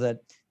idea that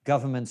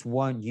governments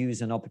won't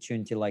use an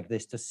opportunity like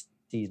this to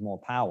seize more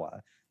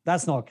power,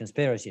 that's not a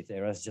conspiracy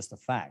theory, that's just a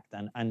fact.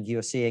 And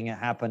you're seeing it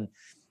happen,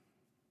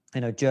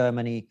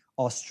 Germany,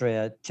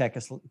 Austria,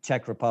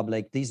 Czech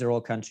Republic. These are all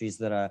countries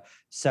that are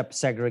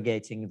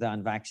segregating the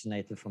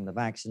unvaccinated from the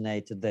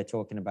vaccinated. They're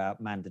talking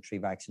about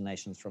mandatory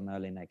vaccinations from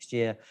early next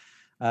year.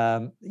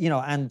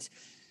 And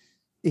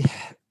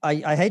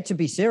I hate to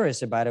be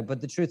serious about it, but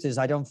the truth is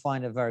I don't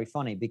find it very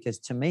funny because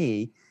to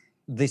me,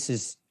 this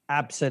is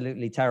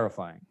absolutely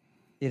terrifying.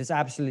 It is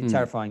absolutely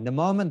terrifying. The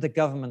moment the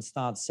government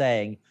starts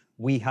saying,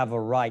 we have a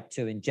right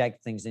to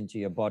inject things into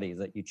your body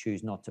that you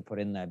choose not to put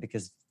in there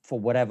because for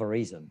whatever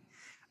reason,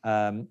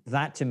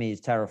 that to me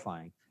is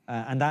terrifying.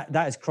 And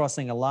that is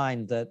crossing a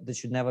line that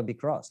should never be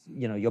crossed.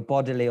 Your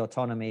bodily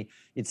autonomy,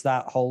 it's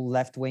that whole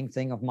left-wing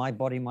thing of my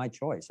body, my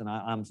choice. And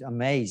I'm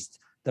amazed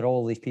that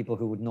all these people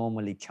who would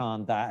normally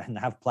chant that and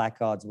have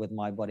placards with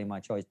my body, my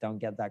choice, don't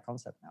get that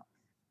concept now.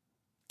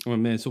 Well,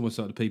 man, it's almost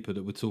like the people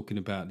that were talking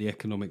about the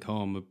economic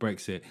harm of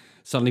Brexit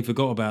suddenly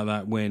forgot about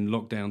that when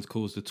lockdowns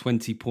caused a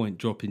 20-point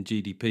drop in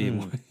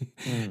GDP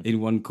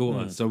in one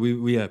quarter. So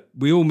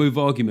we all move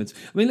arguments.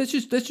 I mean, let's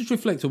just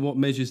reflect on what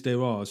measures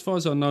there are. As far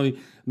as I know, I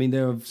mean,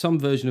 there are some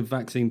version of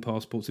vaccine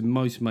passports in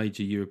most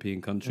major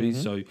European countries.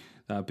 So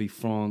that would be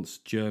France,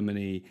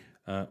 Germany,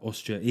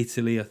 Austria,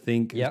 Italy, I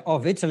think. Yeah.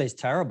 Oh, Italy is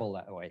terrible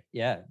that way.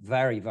 Yeah,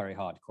 very, very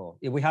hardcore.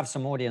 We have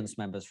some audience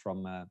members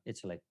from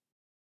Italy.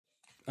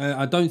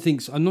 I don't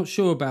think so. I'm not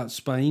sure about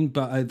Spain,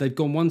 but they've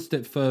gone one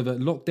step further.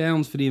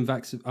 Lockdowns for the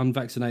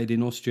unvaccinated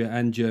in Austria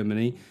and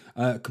Germany,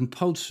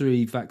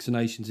 compulsory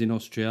vaccinations in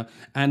Austria,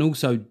 and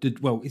also,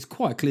 it's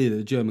quite clear that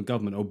the German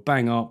government will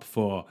bang up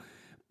for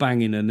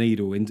banging a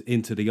needle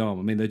into the arm.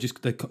 I mean, they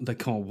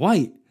can't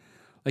wait.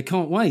 They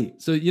can't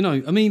wait. So, I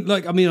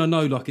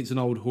know like it's an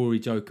old hoary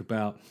joke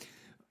about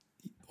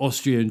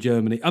Austria and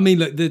Germany. I mean,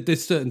 look,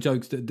 there's certain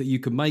jokes that you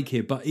can make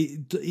here, but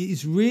it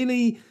is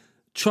really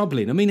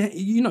troubling. I mean,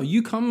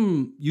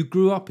 you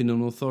grew up in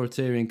an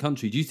authoritarian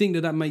country. Do you think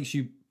that makes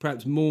you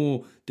perhaps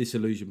more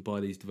disillusioned by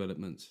these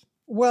developments?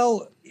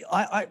 Well,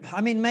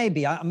 I mean,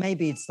 maybe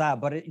it's that,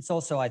 but it's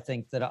also, I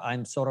think that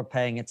I'm sort of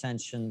paying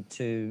attention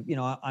to,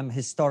 I'm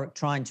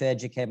trying to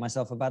educate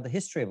myself about the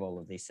history of all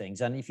of these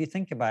things. And if you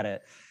think about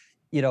it,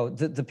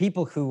 the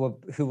people who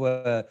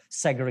were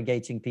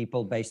segregating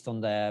people based on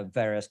their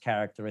various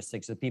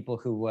characteristics, the people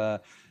who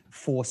were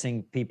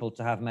forcing people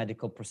to have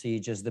medical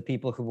procedures, the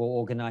people who were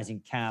organizing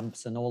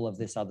camps and all of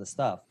this other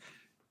stuff,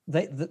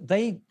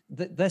 they're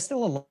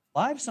still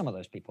alive, some of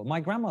those people.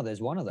 My grandmother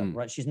is one of them,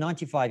 right? She's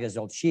 95 years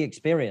old. She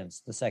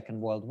experienced the Second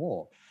World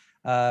War.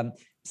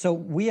 So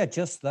we are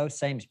just those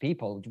same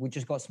people. We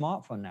just got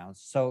smartphone now.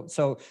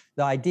 So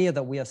the idea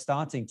that we are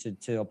starting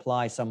to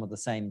apply some of the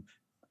same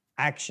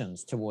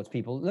actions towards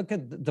people. Look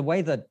at the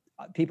way that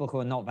people who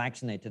are not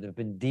vaccinated have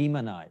been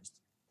demonized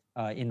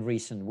in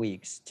recent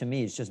weeks. To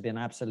me, it's just been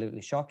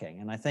absolutely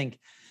shocking. And I think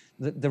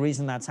the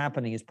reason that's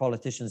happening is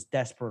politicians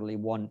desperately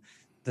want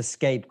the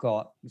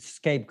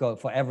scapegoat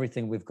for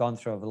everything we've gone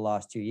through over the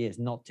last 2 years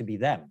not to be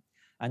them.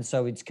 And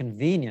so it's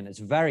convenient. It's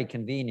very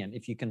convenient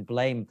if you can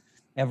blame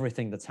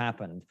everything that's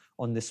happened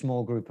on this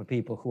small group of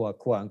people who are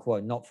quote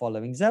unquote not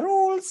following the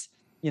rules,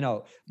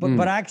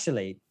 but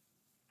actually,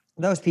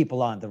 those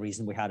people aren't the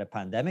reason we had a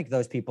pandemic.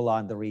 Those people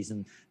aren't the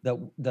reason that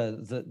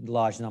the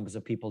large numbers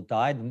of people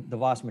died. The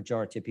vast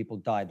majority of people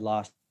died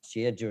last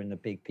year during the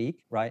big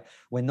peak, right?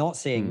 We're not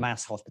seeing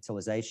mass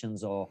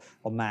hospitalizations or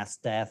mass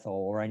death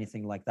or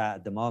anything like that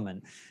at the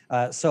moment.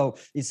 So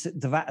it's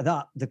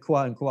the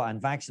quote unquote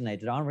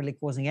unvaccinated aren't really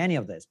causing any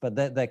of this, but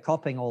they're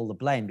copying all the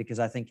blame because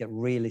I think it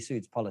really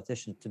suits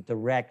politicians to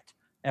direct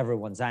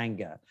everyone's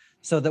anger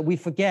so that we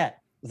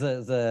forget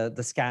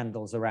the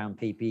scandals around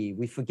PPE.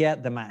 We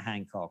forget the Matt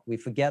Hancock. We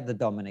forget the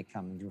Dominic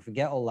Cummings. We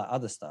forget all that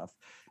other stuff,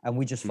 and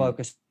we just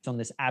focus on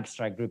this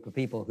abstract group of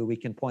people who we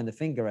can point the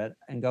finger at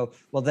and go,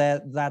 well,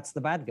 that's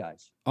the bad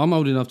guys. I'm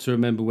old enough to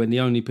remember when the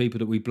only people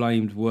that we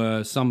blamed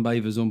were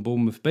sunbathers on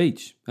Bournemouth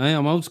Beach. Hey,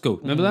 I'm old school.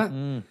 Remember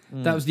that?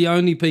 That was the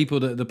only people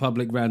that the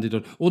public rounded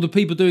on. Or the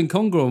people doing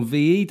Conga on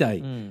VE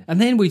Day.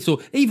 And then we saw,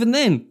 even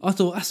then, I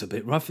thought, that's a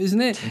bit rough, isn't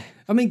it?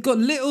 I mean, God,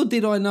 little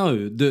did I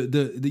know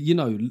that you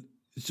know,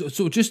 sort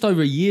of just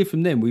over a year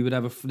from then, we would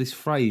have this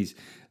phrase,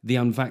 the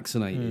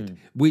unvaccinated,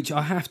 which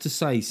I have to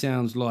say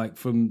sounds like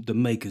from the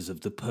makers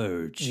of The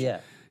Purge. Yeah.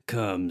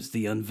 Comes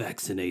the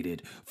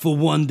unvaccinated. For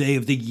one day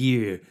of the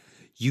year,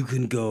 you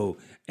can go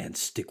and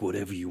stick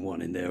whatever you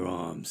want in their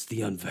arms.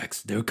 The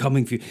unvaxxed, they're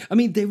coming for you. I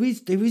mean, there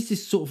is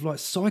this sort of like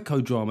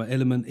psychodrama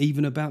element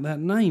even about that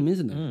name,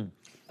 isn't there?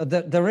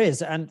 There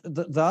is. And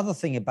the other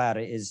thing about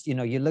it is, you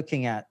know, you're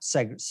looking at...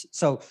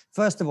 So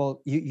first of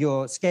all,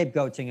 you're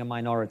scapegoating a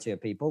minority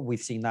of people. We've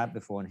seen that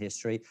before in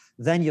history.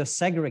 Then you're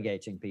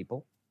segregating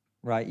people,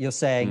 right? You're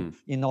saying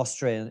in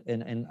Austria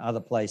and in other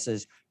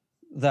places,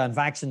 the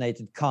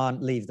unvaccinated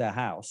can't leave their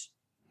house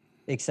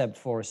except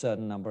for a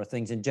certain number of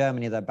things. In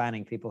Germany, they're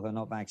banning people who are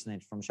not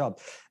vaccinated from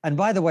shops. And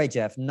by the way,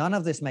 Jeff, none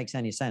of this makes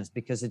any sense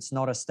because it's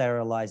not a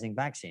sterilizing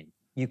vaccine.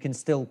 You can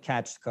still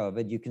catch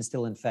COVID. You can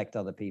still infect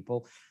other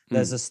people.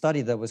 There's a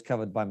study that was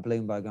covered by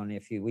Bloomberg only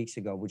a few weeks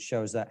ago, which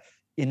shows that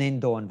in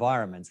indoor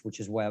environments, which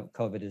is where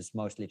COVID is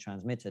mostly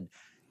transmitted,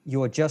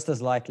 you are just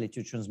as likely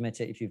to transmit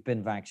it if you've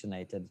been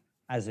vaccinated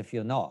as if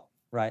you're not.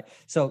 Right.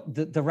 So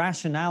the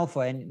rationale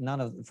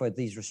for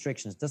these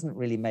restrictions doesn't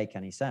really make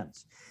any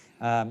sense.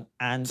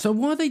 And so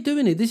why are they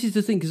doing it? This is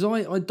the thing, because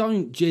I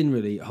don't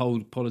generally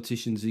hold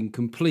politicians in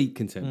complete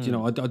contempt. You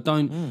know, I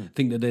don't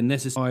think that they're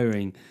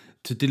necessary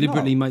to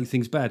deliberately make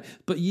things bad.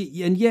 But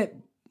yet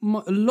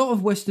a lot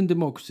of Western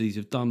democracies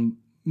have done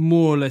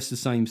more or less the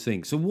same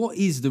thing. So what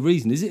is the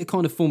reason? Is it a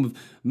kind of form of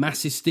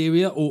mass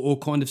hysteria or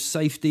kind of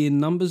safety in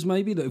numbers,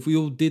 maybe? That if we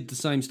all did the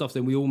same stuff,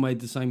 then we all made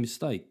the same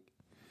mistake?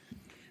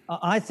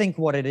 I think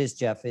what it is,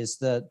 Jeff, is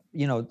that,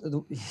 you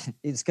know,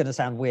 it's going to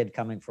sound weird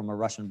coming from a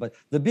Russian, but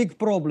the big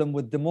problem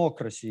with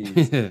democracy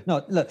is,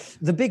 no, look,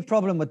 the big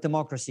problem with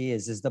democracy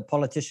is that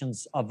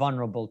politicians are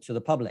vulnerable to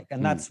the public.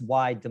 And that's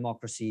why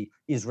democracy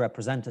is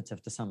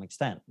representative to some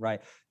extent,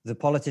 right? The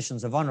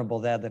politicians are vulnerable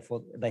there,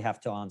 therefore they have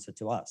to answer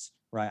to us,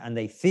 right? And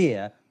they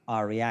fear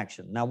our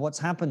reaction. Now, what's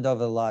happened over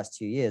the last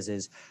 2 years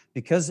is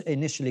because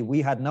initially we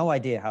had no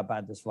idea how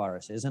bad this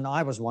virus is. And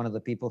I was one of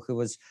the people who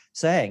was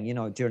saying, you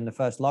know, during the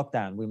first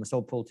lockdown, we must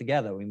all pull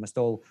together. We must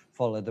all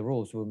follow the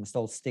rules. We must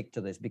all stick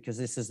to this because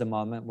this is the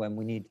moment when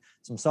we need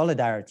some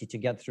solidarity to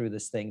get through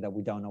this thing that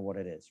we don't know what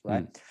it is,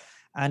 right?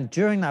 And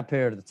during that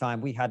period of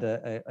time, we had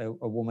a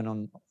woman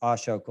on our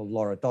show called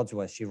Laura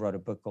Dodsworth. She wrote a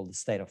book called The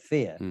State of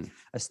Fear,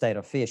 A State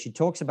of Fear. She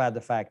talks about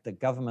the fact that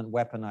government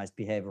weaponized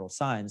behavioral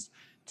science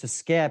to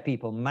scare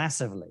people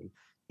massively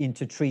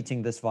into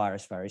treating this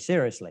virus very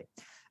seriously.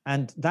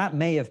 And that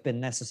may have been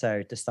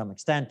necessary to some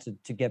extent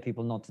to get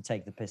people not to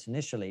take the piss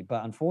initially.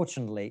 But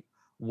unfortunately,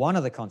 one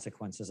of the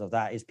consequences of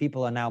that is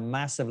people are now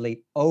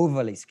massively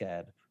overly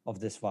scared of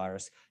this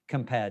virus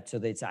compared to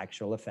its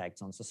actual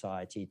effects on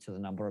society, to the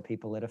number of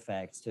people it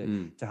affects,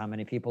 to how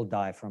many people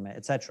die from it,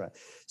 etc.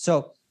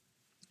 So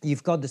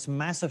you've got this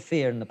massive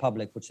fear in the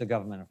public, which the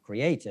government have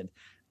created.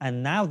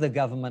 And now the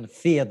government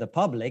fear the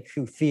public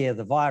who fear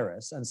the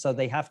virus. And so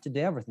they have to do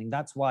everything.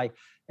 That's why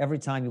every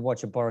time you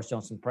watch a Boris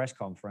Johnson press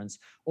conference,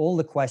 all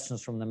the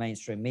questions from the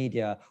mainstream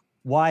media,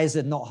 why is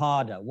it not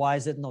harder? Why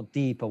is it not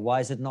deeper?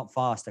 Why is it not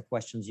faster?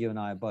 Questions you and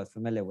I are both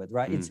familiar with,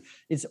 right?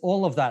 It's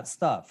all of that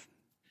stuff.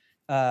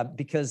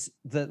 Because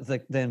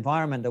the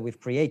environment that we've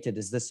created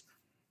is this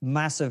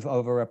massive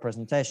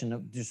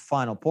overrepresentation. Just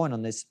final point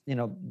on this, you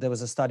know, there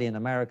was a study in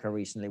America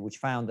recently which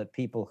found that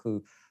people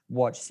who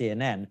watch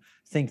CNN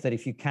think that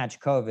if you catch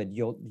COVID,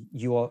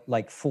 you're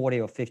like 40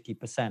 or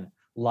 50%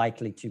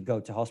 likely to go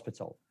to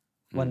hospital,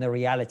 when the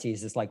reality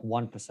is it's like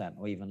 1%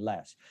 or even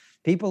less.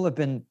 People have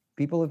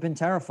been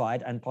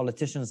terrified, and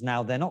politicians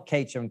now, they're not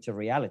catering to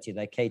reality,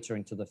 they're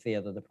catering to the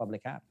fear that the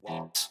public have.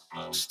 What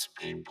most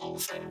people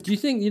think. Do you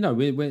think, you know,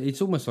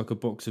 it's almost like a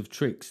box of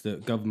tricks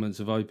that governments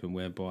have opened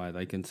whereby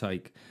they can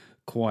take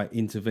quite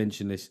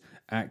interventionist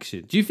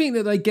action? Do you think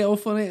that they get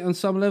off on it on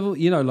some level?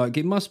 You know, like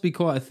it must be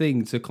quite a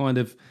thing to kind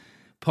of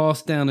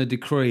pass down a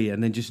decree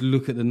and then just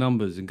look at the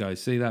numbers and go,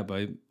 see that,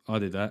 babe? I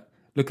did that.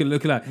 Look at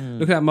that.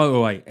 Look at that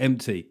motorway,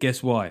 empty.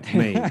 Guess why?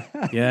 Me.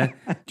 Yeah.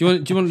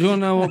 Do you want to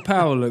know what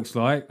power looks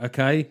like?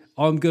 Okay.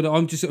 I'm gonna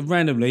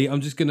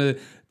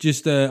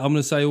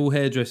say all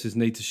hairdressers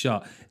need to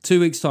shut.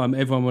 2 weeks time,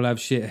 everyone will have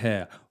shit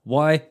hair.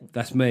 Why?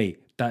 That's me.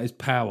 That is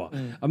power.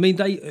 I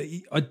mean,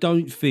 I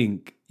don't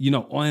think, you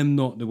know, I am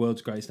not the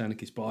world's greatest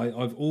anarchist, but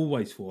I've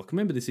always thought, I can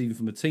remember this even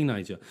from a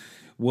teenager,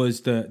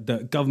 was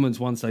that governments,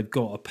 once they've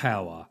got a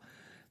power,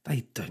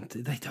 they don't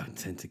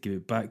tend to give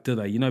it back, do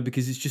they? You know,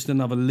 because it's just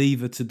another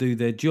lever to do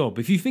their job.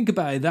 If you think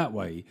about it that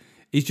way,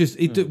 it's just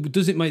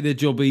does it make their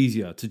job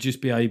easier to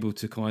just be able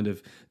to kind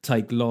of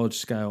take large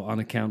scale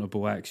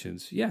unaccountable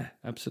actions? Yeah,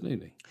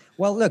 absolutely.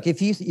 Well, look,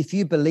 if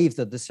you believe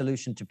that the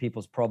solution to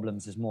people's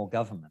problems is more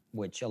government,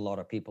 which a lot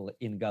of people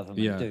in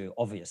government do,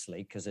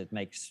 obviously, because it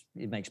makes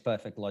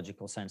perfect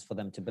logical sense for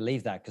them to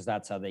believe that, because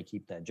that's how they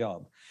keep their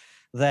job,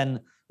 then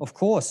of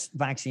course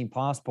vaccine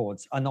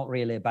passports are not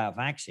really about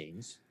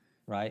vaccines,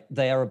 right?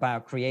 They are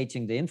about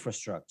creating the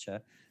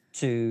infrastructure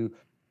to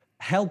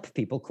help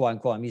people, quote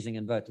unquote, I'm using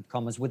inverted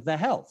commas, with their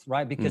health,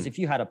 right? Because if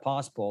you had a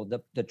passport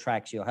that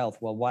tracks your health,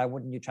 well, why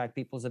wouldn't you track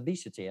people's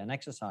obesity and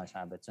exercise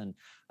habits and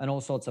all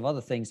sorts of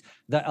other things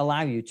that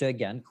allow you to,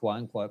 again, quote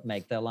unquote,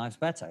 make their lives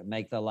better,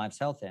 make their lives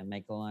healthier,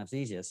 make their lives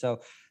easier.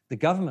 So the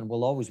government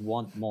will always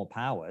want more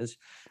powers.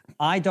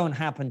 I don't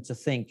happen to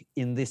think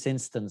in this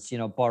instance,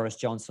 Boris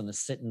Johnson is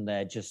sitting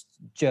there just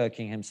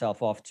jerking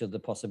himself off to the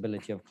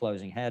possibility of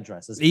closing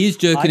hairdressers. He is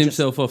jerking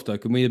himself off, though.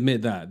 Can we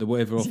admit that? The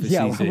whatever office he's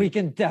in. Yeah, we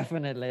can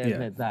definitely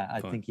admit that.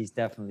 I think he's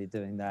definitely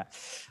doing that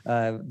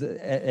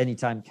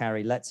anytime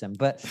Carrie lets him.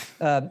 But,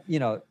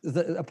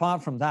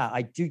 apart from that,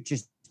 I do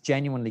just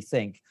genuinely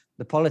think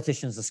the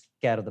politicians are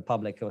scared of the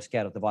public who are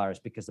scared of the virus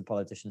because the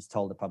politicians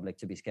told the public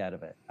to be scared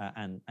of it.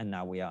 And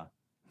now we are.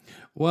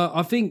 Well,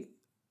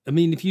 I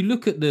mean, if you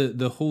look at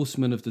the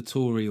horsemen of the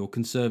Tory or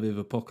Conservative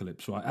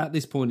apocalypse, right, at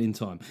this point in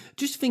time,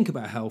 just think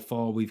about how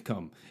far we've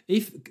come.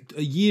 If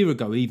a year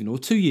ago even, or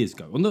 2 years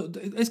ago,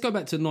 let's go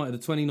back to the night of the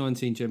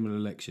 2019 general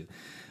election,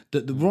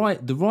 that the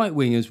right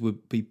wingers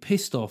would be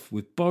pissed off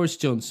with Boris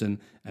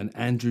Johnson and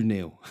Andrew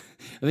Neil.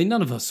 I mean,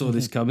 none of us saw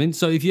this coming.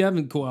 So if you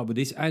haven't caught up with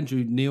this,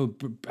 Andrew Neil,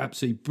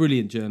 absolutely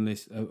brilliant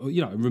journalist,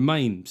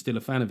 remain still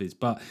a fan of his,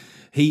 but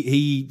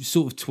he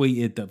sort of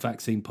tweeted that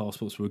vaccine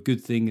passports were a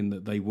good thing and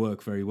that they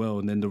work very well.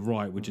 And then the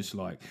right were just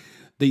like,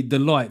 the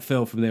light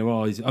fell from their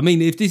eyes. I mean,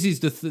 if this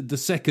is the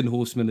second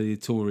horseman of the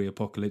Tory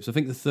apocalypse, I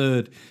think the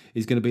third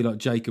is going to be like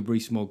Jacob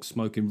Rees-Mogg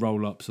smoking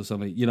roll-ups or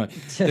something.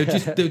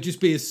 There'll just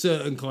be a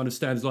certain kind of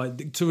standards,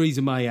 like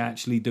Theresa May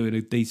actually doing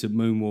a decent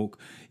moonwalk.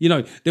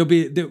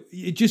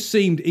 It just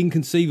seemed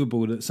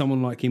inconceivable that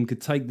someone like him could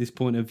take this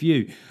point of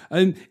view.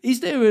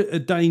 Is there a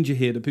danger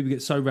here that people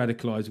get so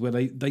radicalised where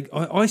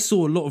I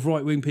saw a lot of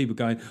right-wing people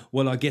going,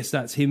 well, I guess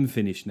that's him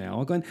finished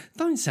now. I'm going,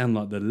 don't sound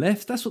like the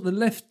left. That's what the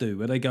left do,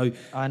 where they go,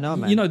 I know,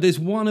 man. There's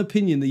one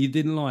opinion that you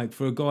didn't like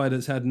for a guy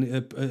that's had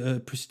a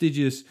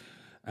prestigious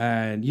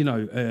and,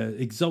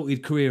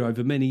 exalted career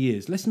over many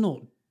years. Let's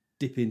not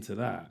dip into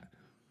that.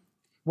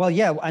 Well,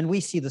 yeah, and we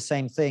see the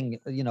same thing.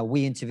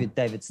 We interviewed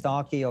David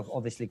Starkey,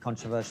 obviously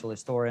controversial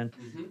historian,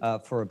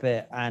 for a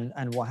bit.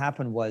 And what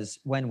happened was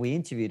when we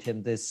interviewed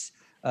him, this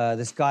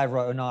guy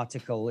wrote an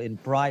article in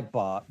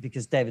Breitbart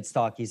because David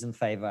Starkey's in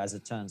favor, as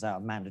it turns out,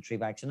 of mandatory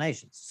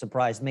vaccinations.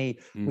 Surprised me.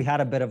 We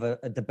had a bit of a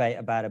debate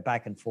about it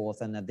back and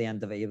forth. And at the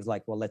end of it, he was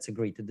like, well, let's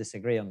agree to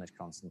disagree on this,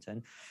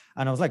 Konstantin.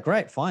 And I was like,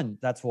 great, fine.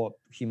 That's what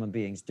human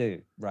beings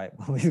do, right?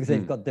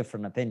 They've got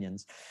different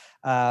opinions.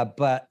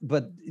 But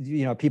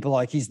people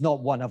are like, he's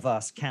not one of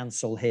us,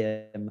 cancel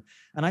him.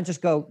 And I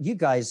just go, you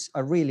guys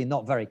are really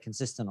not very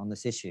consistent on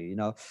this issue,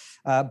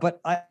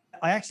 But I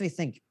actually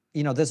think,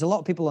 there's a lot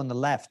of people on the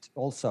left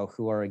also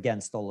who are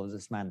against all of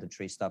this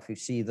mandatory stuff, who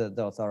see the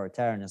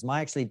authoritarianism.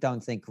 I actually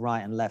don't think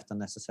right and left are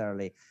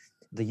necessarily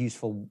the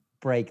useful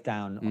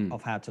breakdown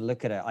of how to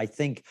look at it. I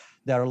think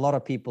there are a lot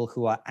of people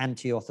who are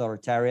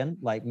anti-authoritarian,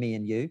 like me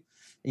and you,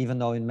 even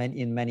though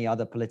in many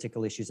other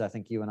political issues, I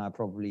think you and I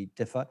probably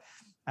differ.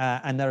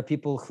 And there are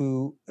people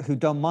who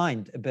don't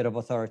mind a bit of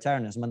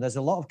authoritarianism. And there's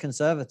a lot of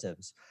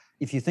conservatives.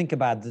 If you think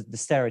about the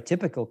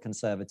stereotypical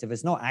conservative,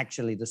 it's not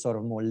actually the sort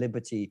of more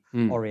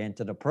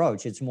liberty-oriented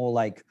approach. It's more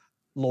like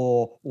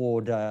law,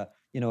 order,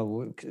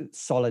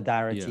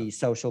 solidarity,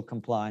 social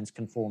compliance,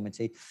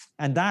 conformity.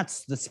 And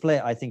that's the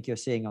split I think you're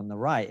seeing on the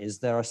right, is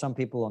there are some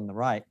people on the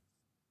right,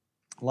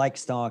 like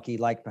Starkey,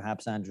 like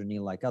perhaps Andrew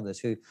Neil, like others,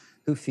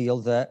 who feel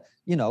that,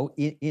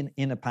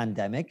 in a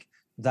pandemic,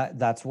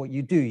 that's what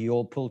you do. You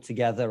all pull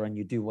together and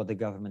you do what the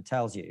government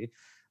tells you.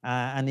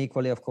 And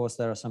equally, of course,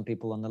 there are some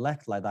people on the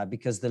left like that,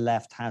 because the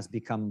left has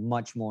become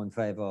much more in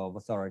favor of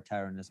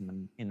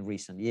authoritarianism in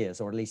recent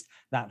years, or at least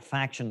that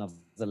faction of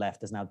the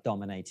left is now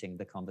dominating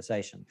the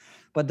conversation.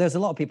 But there's a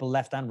lot of people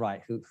left and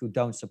right who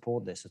don't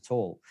support this at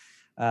all.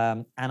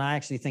 And I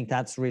actually think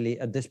that's really,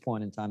 at this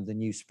point in time, the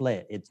new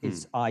split.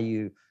 It's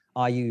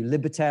are you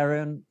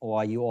libertarian or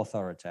are you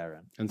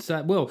authoritarian? And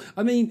so, well,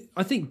 I mean,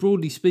 I think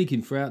broadly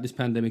speaking, throughout this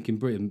pandemic in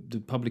Britain, the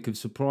public have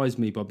surprised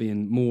me by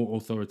being more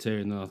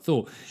authoritarian than I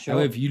thought. Sure.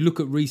 However, if you look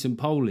at recent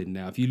polling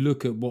now, if you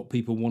look at what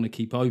people want to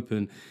keep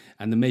open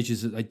and the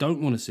measures that they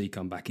don't want to see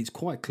come back, it's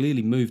quite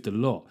clearly moved a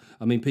lot.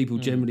 I mean, people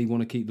generally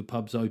want to keep the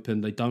pubs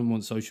open. They don't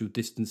want social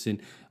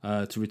distancing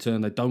to return.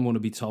 They don't want to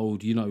be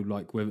told,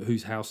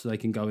 whose house they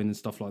can go in and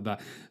stuff like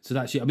that. So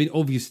that's, I mean,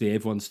 obviously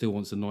everyone still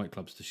wants the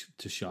nightclubs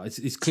to shut.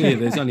 It's clear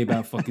there's only only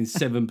about fucking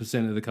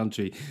 7% of the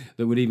country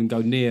that would even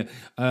go near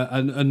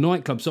a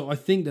nightclub. So I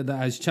think that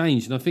has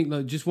changed. And I think,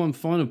 like, just one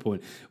final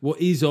point. What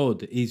is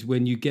odd is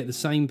when you get the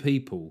same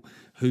people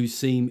who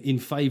seem in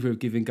favour of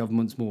giving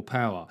governments more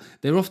power.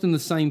 They're often the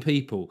same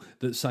people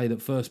that say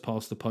that first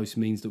past the post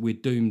means that we're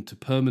doomed to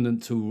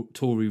permanent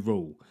Tory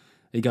rule.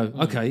 You go,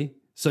 okay,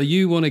 so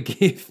you want to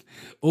give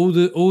all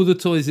the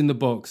toys in the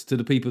box to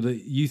the people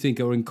that you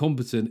think are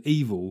incompetent,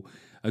 evil,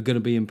 are going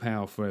to be in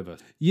power forever.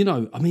 You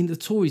know, I mean, the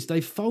Tories,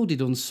 they've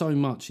folded on so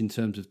much in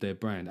terms of their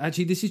brand.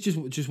 Actually, this is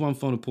just one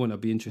final point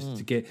I'd be interested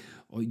to get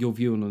your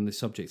view on this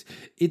subject.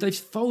 They've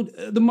folded,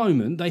 at the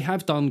moment, they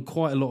have done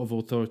quite a lot of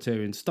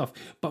authoritarian stuff.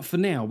 But for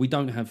now, we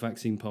don't have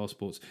vaccine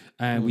passports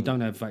and we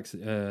don't have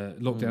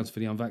lockdowns for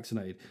the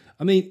unvaccinated.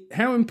 I mean,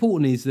 how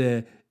important is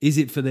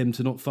it for them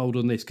to not fold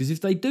on this? Because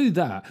if they do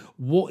that,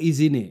 what is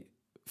in it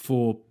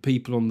for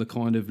people on the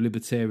kind of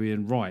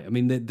libertarian right? I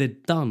mean, they're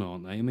done,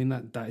 aren't they? I mean,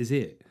 that is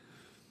it.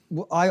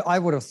 Well, I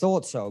would have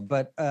thought so,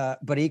 but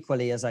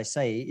equally, as I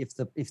say, if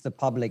the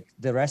public,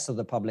 the rest of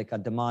the public, are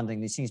demanding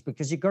these things,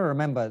 because you've got to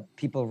remember,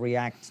 people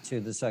react to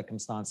the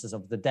circumstances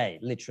of the day,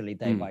 literally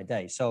day by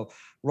day. So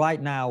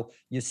right now,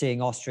 you're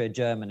seeing Austria,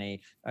 Germany,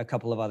 a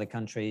couple of other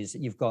countries.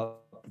 You've got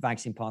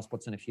vaccine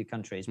passports in a few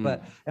countries,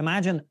 but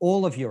imagine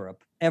all of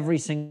Europe, every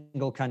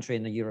single country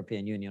in the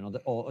European Union,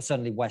 or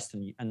certainly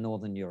Western and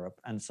Northern Europe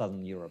and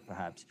Southern Europe,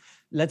 perhaps.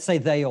 Let's say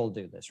they all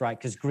do this, right?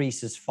 Because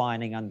Greece is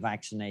fining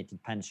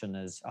unvaccinated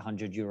pensioners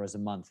 €100 a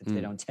month if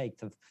they don't take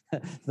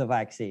the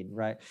vaccine,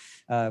 right?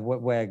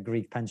 Where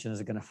Greek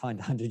pensioners are going to find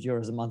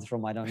 €100 a month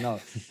from, I don't know.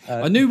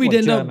 I knew we'd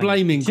end up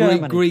blaming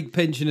Greek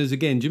pensioners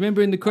again. Do you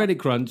remember in the credit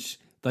crunch?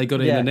 They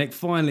got it in the neck.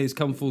 Finally, it's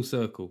come full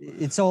circle.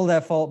 It's all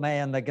their fault, May,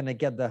 and they're going to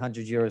get the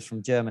 €100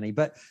 from Germany.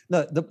 But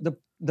look,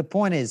 the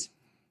point is,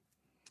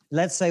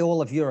 let's say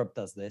all of Europe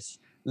does this.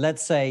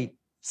 Let's say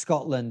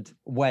Scotland,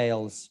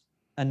 Wales,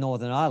 and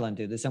Northern Ireland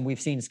do this. And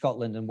we've seen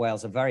Scotland and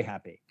Wales are very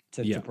happy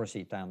to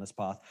proceed down this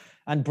path.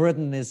 And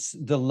Britain is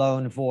the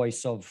lone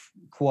voice of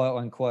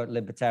quote-unquote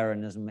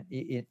libertarianism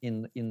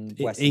in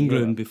Western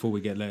England, Europe. before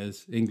we get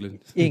letters. England.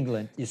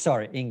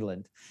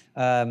 England.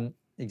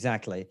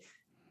 Exactly.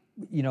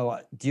 You know,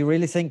 do you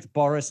really think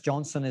Boris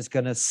Johnson is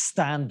going to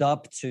stand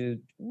up to?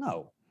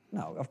 No,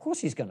 of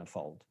course he's going to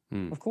fold.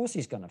 Of course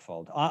he's going to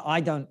fold. I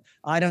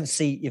don't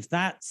see, if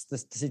that's the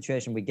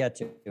situation we get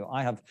to,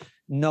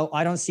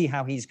 I don't see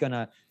how he's going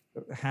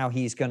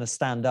to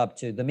stand up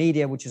to the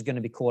media, which is going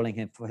to be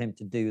calling for him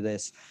to do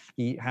this.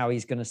 How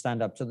he's going to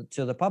stand up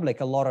to the public,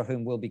 a lot of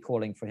whom will be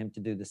calling for him to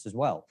do this as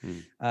well.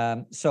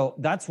 So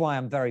that's why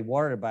I'm very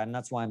worried about it, and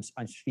that's why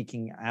I'm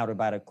speaking out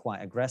about it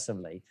quite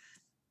aggressively.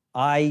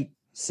 I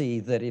see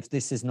that if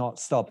this is not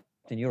stopped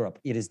in Europe,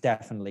 it is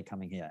definitely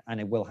coming here, and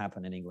it will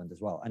happen in England as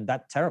well. And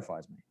that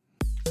terrifies me.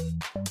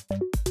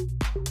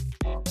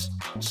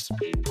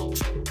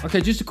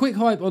 Okay, just a quick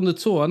hype on the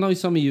tour. I know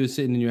some of you are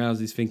sitting in your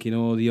houses thinking,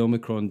 oh, the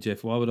Omicron,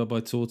 Jeff, why would I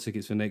buy tour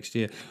tickets for next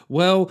year?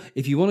 Well,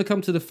 if you want to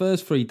come to the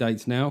first 3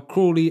 dates now,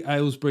 Crawley,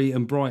 Aylesbury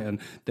and Brighton,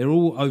 they're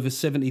all over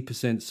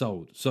 70%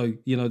 sold. So,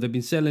 you know, they've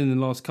been selling in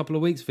the last couple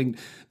of weeks. I think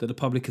that the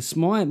public are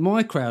smart.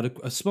 My crowd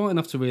are smart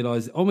enough to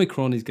realise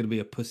Omicron is going to be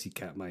a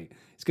pussycat, mate.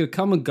 It's going to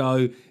come and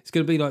go. It's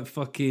going to be like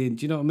fucking,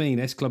 do you know what I mean?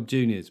 S Club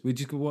Juniors.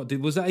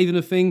 Was that even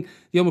a thing?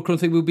 The Omicron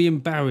thing, we'll be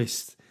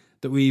embarrassed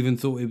that we even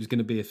thought it was going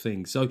to be a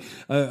thing. So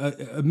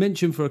a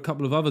mention for a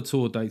couple of other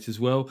tour dates as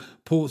well.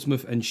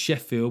 Portsmouth and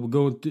Sheffield. We're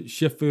going to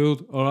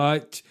Sheffield, all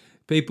right?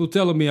 People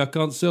telling me I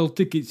can't sell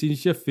tickets in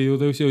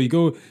Sheffield. They say, you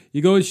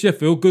go in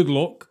Sheffield, good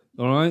luck,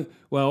 all right?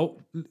 Well,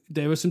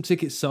 there are some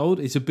tickets sold.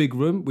 It's a big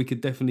room. We could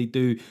definitely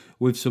do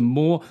with some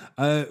more.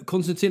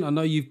 Konstantin, I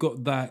know you've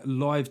got that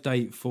live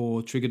date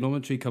for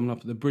Trigonometry coming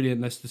up at the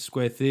brilliant Leicester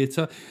Square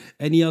Theatre.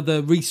 Any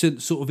other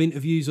recent sort of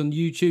interviews on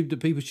YouTube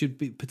that people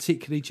should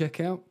particularly check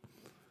out?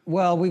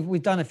 Well,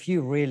 we've done a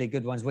few really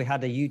good ones. We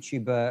had a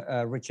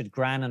YouTuber, Richard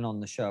Grannon, on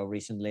the show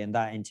recently, and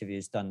that interview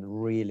is done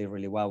really,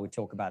 really well. We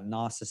talk about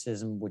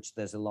narcissism, which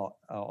there's a lot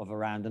of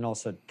around, and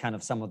also kind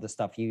of some of the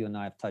stuff you and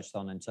I have touched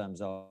on in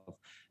terms of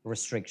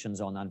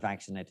restrictions on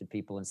unvaccinated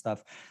people and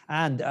stuff.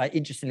 And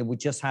interestingly, we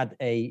just had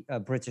a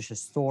British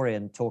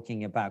historian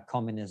talking about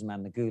communism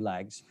and the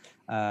gulags,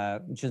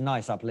 which is a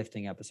nice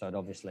uplifting episode,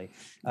 obviously.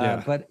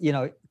 But, you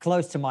know,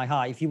 close to my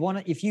heart. If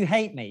you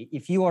hate me,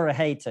 if you are a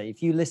hater,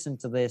 if you listen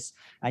to this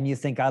and you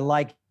think I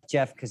like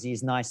Jeff because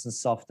he's nice and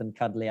soft and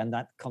cuddly and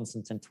that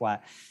Konstantin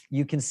twat,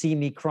 you can see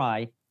me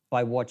cry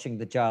by watching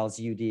the Giles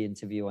UD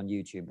interview on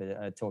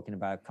YouTube, talking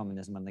about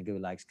communism and the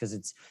gulags, because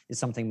it's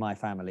something my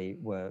family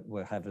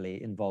were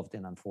heavily involved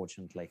in,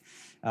 unfortunately.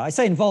 I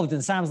say involved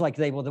in, sounds like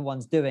they were the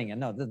ones doing it.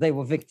 No, they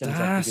were victims of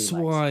the gulags. That's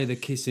why the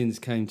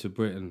Kisins came to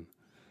Britain.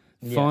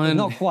 Yeah,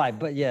 not quite,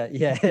 but yeah.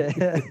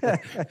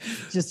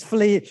 Just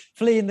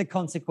fleeing the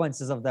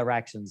consequences of their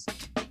actions.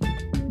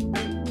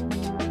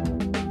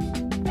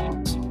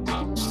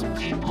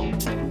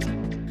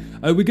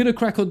 We're going to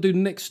crack on, do the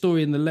next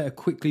story in the letter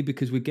quickly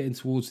because we're getting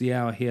towards the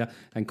hour here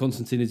and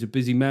Konstantin is a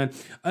busy man.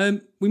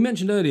 We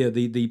mentioned earlier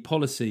the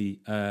policy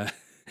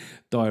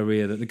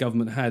diarrhea that the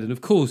government had. And of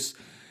course,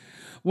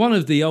 one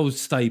of the old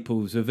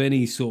staples of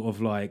any sort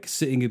of like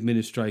sitting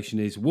administration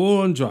is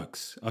war on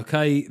drugs.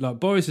 Okay, like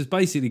Boris has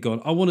basically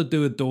gone, I want to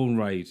do a dawn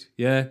raid.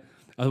 Yeah,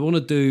 I want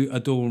to do a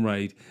dawn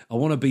raid. I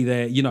want to be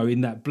there, you know,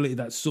 in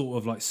that sort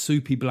of like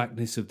soupy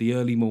blackness of the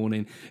early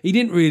morning. He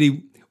didn't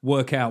really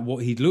work out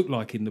what he'd look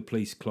like in the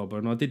police clobber,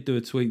 and I did do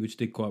a tweet which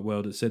did quite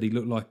well that said he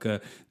looked like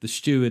the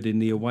steward in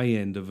the away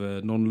end of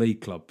a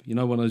non-league club. You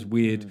know, one of those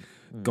weird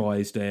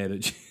guys there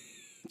that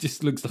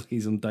just looks like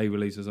he's on day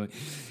release or something.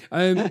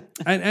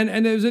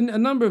 And there was a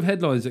number of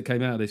headlines that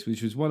came out of this,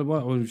 which was one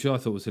which I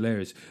thought was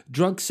hilarious.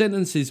 Drug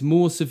sentences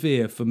more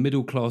severe for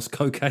middle-class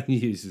cocaine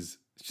users.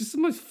 It's just the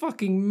most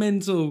fucking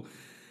mental.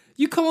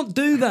 You can't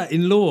do that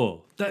in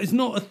law. That is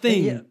not a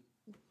thing.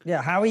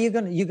 Yeah, how are you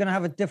going to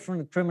have a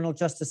different criminal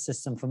justice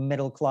system for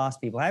middle class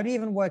people? How do you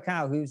even work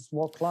out who's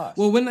what class?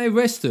 Well, when they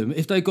arrest them,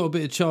 if they've got a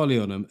bit of Charlie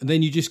on them, and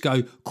then you just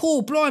go,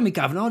 "Cool, blimey,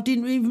 Governor, I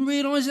didn't even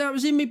realise that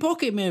was in my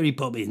pocket, Mary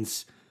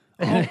Poppins.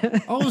 I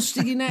was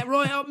sticking that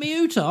right up my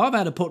Utah. I've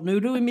had a pot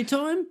noodle in my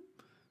time."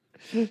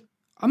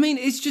 I mean,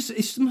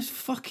 it's the most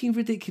fucking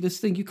ridiculous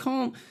thing. You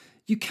can.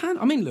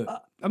 I mean, look.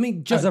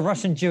 As a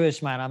Russian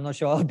Jewish man, I'm not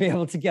sure I'll be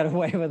able to get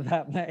away with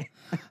that, mate.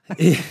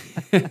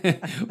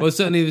 Well,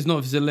 certainly, if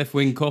it's a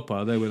left-wing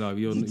copper, they were like,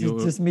 "You're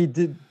just me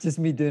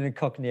doing a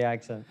Cockney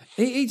accent."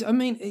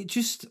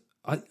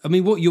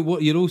 What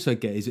you'll also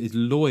get is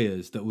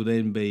lawyers that will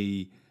then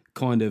be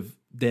kind of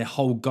their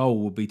whole goal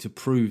will be to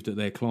prove that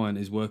their client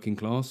is working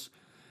class.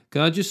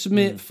 Can I just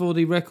submit for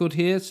the record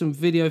here some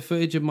video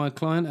footage of my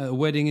client at a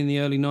wedding in the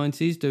early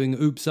 90s doing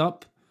Oops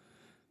Up?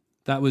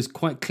 That was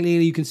quite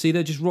clearly, you can see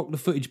there, just rock the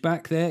footage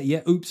back there.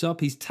 Yeah, Oops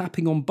Up, he's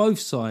tapping on both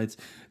sides.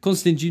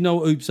 Konstantin, do you know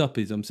what Oops Up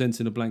is? I'm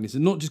sensing a blankness.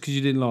 And not just because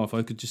you didn't laugh,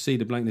 I could just see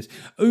the blankness.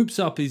 Oops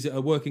Up is a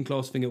working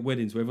class thing at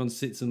weddings where everyone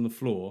sits on the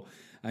floor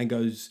and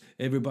goes,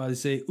 everybody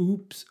say,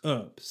 oops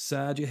up,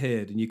 side your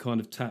head, and you kind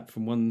of tap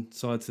from one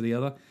side to the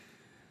other.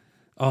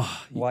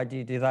 Oh, why do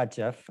you do that,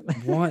 Jeff?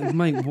 Why,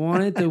 mate,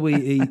 why do we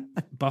eat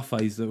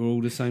buffets that are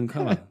all the same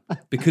colour?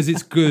 Because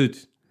it's good.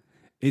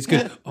 It's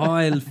good.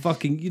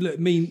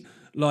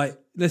 Like,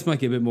 let's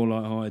make it a bit more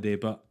light-hearted here,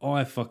 but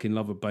I fucking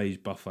love a beige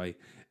buffet.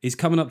 It's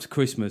coming up to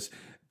Christmas.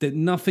 That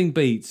nothing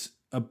beats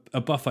a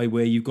buffet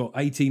where you've got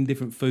 18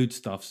 different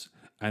foodstuffs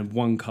and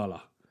one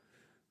colour.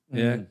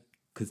 Yeah?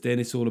 Because then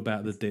it's all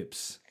about the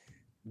dips.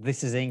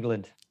 This is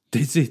England.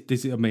 This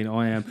is. I mean,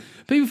 I am.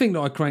 People think that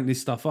I crank this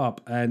stuff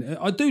up, and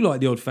I do like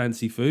the odd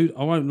fancy food.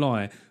 I won't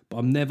lie, but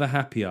I'm never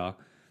happier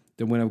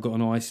than when I've got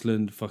an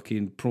Iceland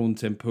fucking prawn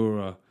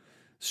tempura,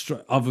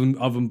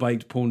 oven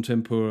baked prawn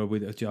tempura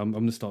with. I'm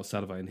going to start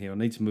salivating here. I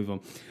need to move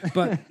on.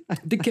 But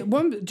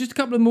just a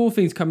couple of more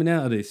things coming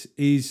out of this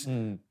is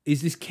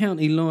this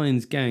County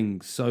Lines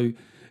gang. So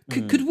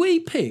could we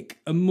pick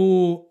a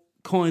more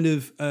kind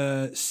of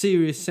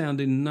serious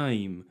sounding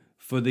name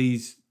for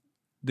these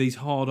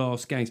hard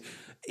ass gangs?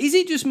 Is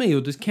it just me,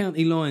 or does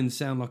County Lines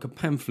sound like a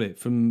pamphlet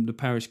from the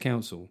parish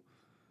council?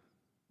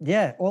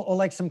 Yeah, or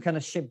like some kind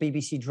of shit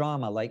BBC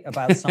drama, like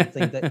about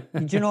something that,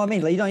 do you know what I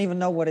mean? Like, you don't even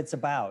know what it's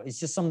about. It's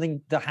just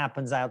something that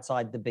happens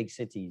outside the big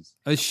cities.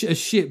 A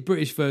shit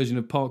British version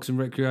of Parks and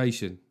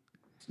Recreation.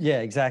 Yeah,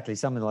 exactly.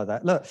 Something like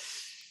that. Look,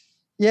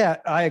 yeah,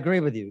 I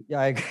agree with you.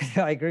 I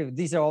agree.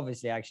 These are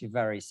obviously actually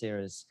very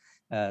serious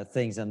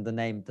things, and the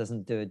name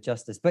doesn't do it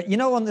justice. But you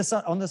know, on this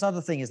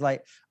other thing is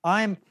like,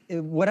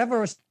 whatever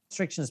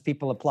restrictions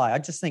people apply, I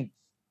just think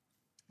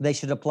they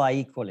should apply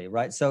equally,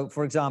 right? So,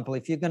 for example,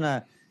 if you're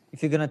gonna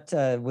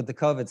with the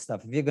COVID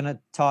stuff, if you're gonna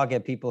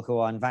target people who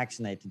are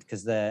unvaccinated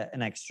because they're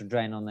an extra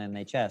drain on the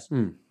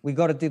NHS, we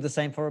got to do the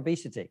same for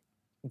obesity.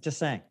 I'm just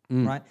saying,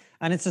 right?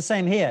 And it's the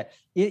same here.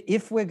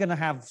 If we're gonna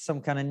have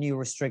some kind of new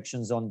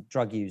restrictions on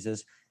drug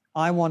users,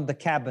 I want the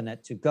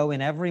cabinet to go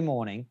in every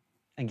morning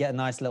and get a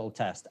nice little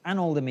test, and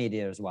all the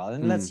media as well.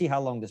 And let's see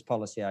how long this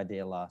policy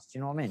idea lasts.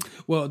 You know what I mean?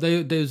 Well,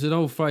 there's an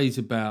old phrase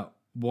about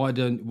why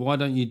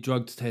don't you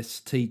drug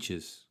test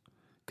teachers?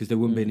 Because there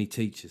wouldn't be any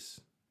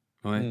teachers,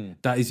 right?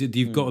 That is,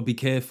 you've got to be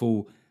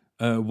careful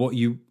what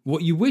you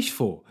wish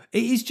for.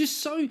 It's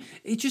just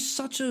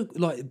such a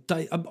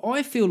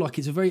I feel like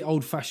it's a very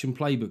old fashioned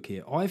playbook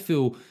here. I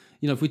feel,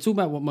 if we talk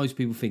about what most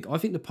people think, I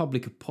think the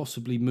public have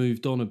possibly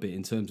moved on a bit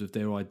in terms of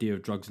their idea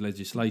of drugs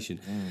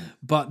legislation.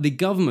 But the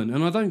government,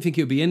 and I don't think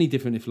it would be any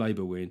different if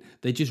Labour were in,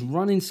 they're just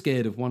running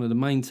scared of one of the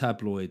main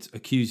tabloids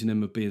accusing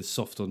them of being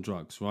soft on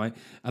drugs, right?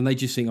 And they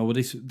just think,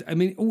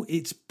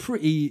 it's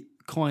pretty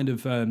kind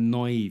of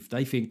naive.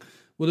 They think,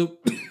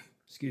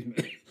 excuse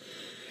me.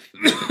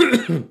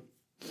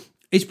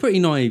 It's pretty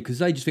naive because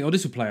they just think,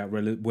 this will play out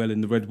well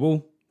in the Red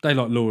Wall. They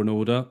like law and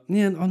order.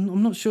 Yeah,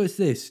 I'm not sure it's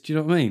this. Do you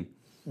know what I mean?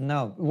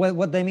 No,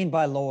 what they mean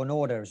by law and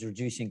order is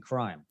reducing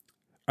crime.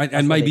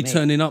 And maybe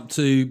turning up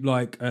to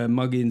like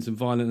muggings and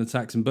violent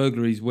attacks and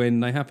burglaries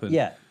when they happen.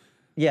 Yeah,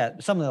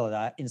 something like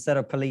that. Instead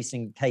of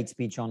policing hate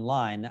speech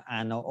online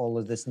and all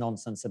of this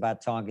nonsense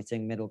about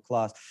targeting middle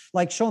class.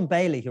 Like Sean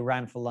Bailey, who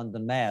ran for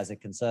London Mayor as a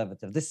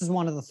Conservative. This is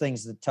one of the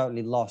things that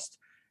totally lost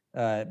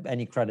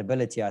any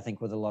credibility, I think,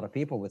 with a lot of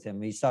people with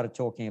him. He started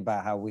talking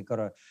about how we've got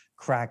to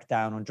crack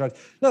down on drugs.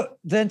 Look,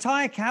 the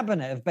entire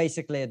cabinet have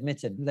basically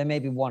admitted there may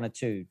be one or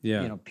two,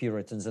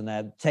 Puritans in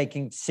there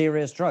taking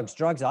serious drugs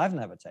I've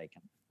never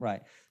taken.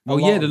 Right.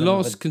 Well, the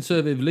last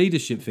Conservative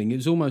leadership thing, it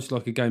was almost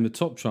like a game of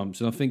top trumps,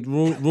 and I think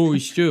Rory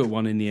Stewart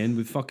won in the end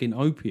with fucking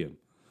opium.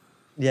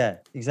 Yeah,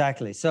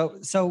 exactly.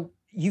 So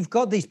you've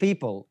got these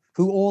people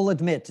who all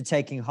admit to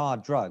taking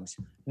hard drugs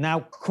now,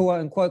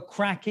 quote unquote,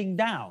 cracking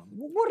down.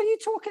 What are you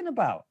talking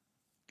about?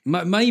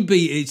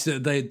 Maybe it's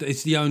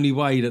the only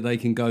way that they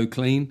can go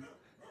clean.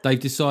 They've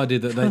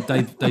decided that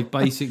they've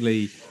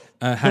basically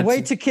had... The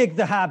way to kick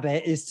the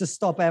habit is to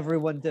stop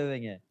everyone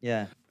doing it.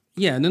 Yeah.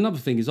 Yeah, and another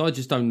thing is I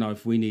just don't know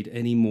if we need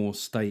any more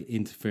state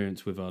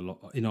interference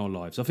in our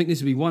lives. I think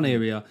this would be one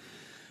area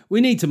we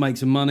need to make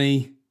some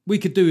money. We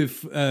could do with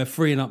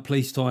freeing up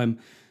police time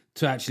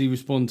to actually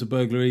respond to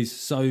burglaries.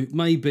 So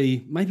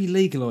maybe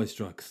legalise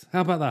drugs.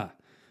 How about that?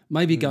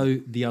 Maybe go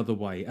the other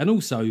way. And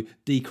also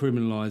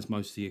decriminalise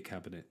most of your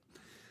cabinet.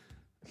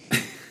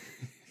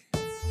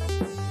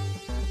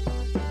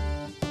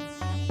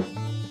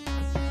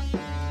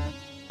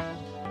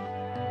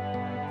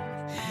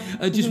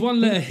 Just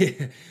one letter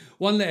here.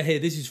 One letter here.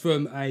 This is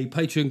from a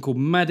patron called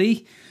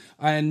Maddie.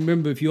 And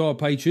remember, if you are a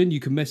patron, you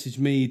can message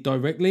me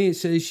directly.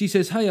 She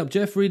says, "Hey up,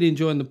 Jeff. Really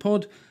enjoying the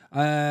pod.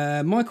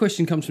 My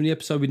question comes from the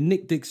episode with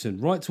Nick Dixon.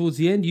 Right towards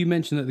the end, you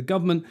mentioned that the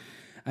government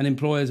and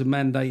employers are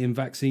mandating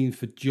vaccines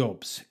for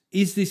jobs.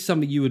 Is this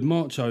something you would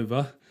march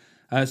over?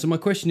 So my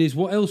question is,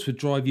 what else would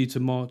drive you to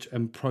march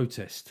and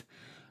protest?"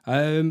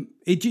 I'd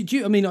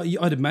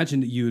imagine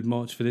that you would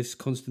march for this,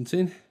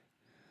 Konstantin.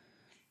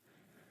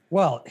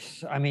 Well,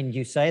 I mean,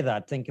 you say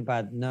that. Think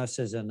about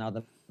nurses and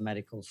other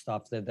medical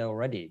staff. They're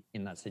already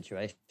in that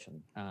situation.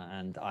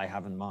 And I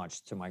haven't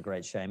marched, to my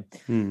great shame.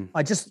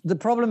 The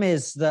problem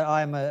is that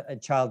I'm a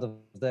child of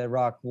the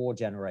Iraq War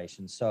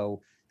generation.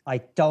 So I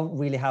don't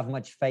really have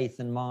much faith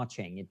in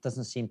marching. It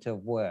doesn't seem to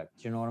have worked.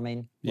 Do you know what I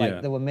mean?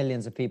 Like there were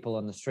millions of people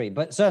on the street.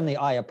 But certainly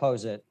I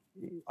oppose it.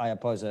 I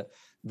oppose it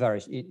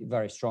very,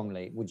 very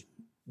strongly, which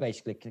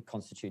basically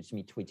constitutes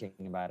me tweeting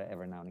about it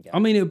every now and again. I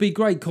mean, it would be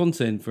great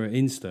content for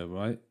Insta,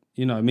 right?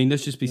 You know, I mean,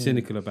 let's just be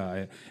cynical about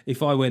it.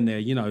 If I went there,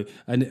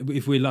 and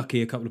if we're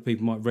lucky, a couple of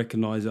people might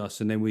recognise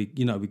us, and then we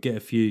get a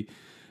few.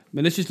 I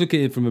mean, let's just look at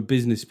it from a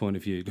business point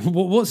of view.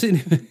 What's in?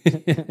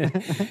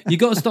 You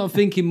got to start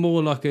thinking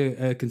more like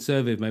a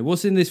conservative, mate.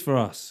 What's in this for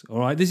us? All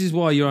right, this is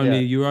why you're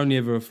only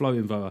ever a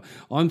floating voter.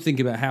 I'm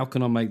thinking about how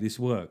can I make this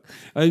work.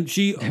 I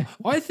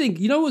think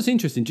what's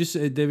interesting. Just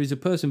there is a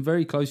person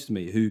very close to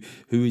me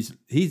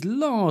he's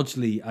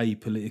largely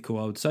apolitical.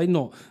 I would say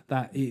not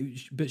that,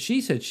 but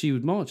she said she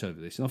would march over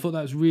this, and I thought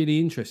that was really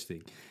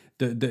interesting.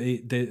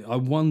 I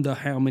wonder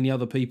how many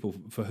other people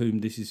for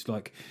whom this is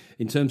like,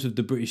 in terms of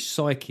the British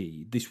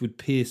psyche, this would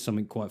pierce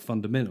something quite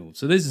fundamental.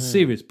 So there's a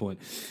serious point.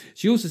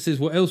 She also says,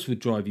 what else would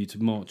drive you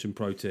to march and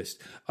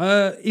protest?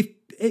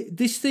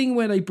 This thing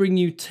where they bring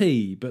you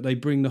tea, but they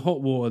bring the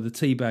hot water, the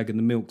tea bag and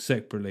the milk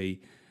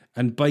separately,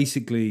 and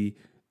basically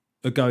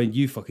are going,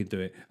 you fucking do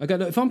it. I go,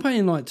 look, if I'm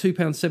paying like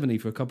 £2.70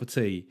 for a cup of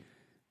tea,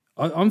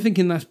 I'm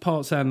thinking that's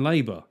parts-hand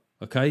labour,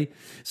 okay?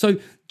 So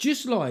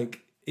just like...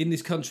 in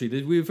this country,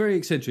 we were very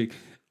eccentric.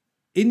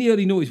 In the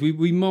early noughties,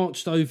 we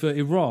marched over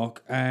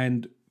Iraq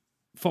and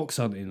fox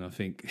hunting, I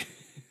think.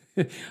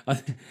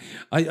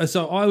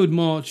 So I would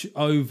march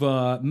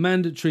over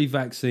mandatory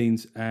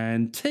vaccines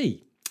and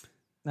tea.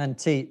 And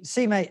tea.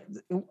 See, mate,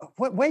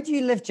 where do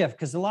you live, Jeff?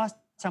 Because the last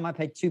time I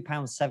paid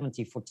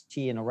 £2.70 for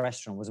tea in a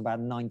restaurant was about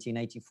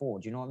 1984.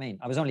 Do you know what I mean?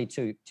 I was only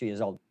two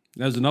years old.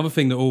 That was another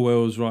thing that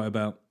Orwell was right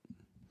about.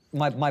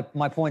 My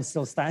point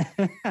still stands.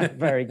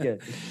 Very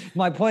good.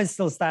 My point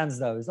still stands,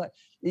 though. It's like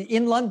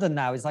in London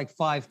now, it's like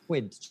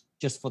 £5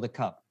 just for the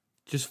cup.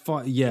 Just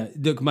 5, yeah.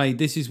 Look, mate,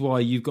 this is why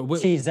you've got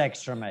cheese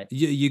extra, mate.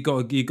 You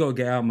got to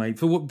get out, mate.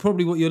 For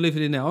probably what you're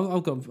living in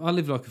now. I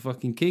live like a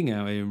fucking king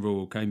out here in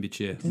rural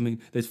Cambridgeshire. I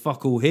mean, there's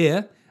fuck all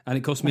here, and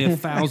it cost me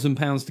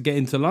 £1,000 to get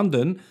into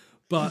London,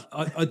 but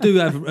I do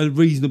have a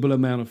reasonable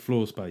amount of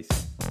floor space.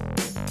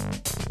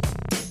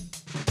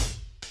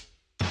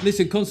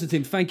 Listen,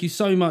 Konstantin, thank you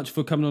so much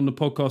for coming on the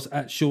podcast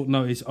at short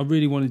notice. I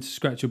really wanted to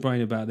scratch your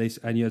brain about this,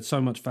 and you had so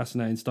much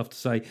fascinating stuff to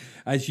say,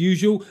 as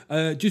usual.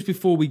 Just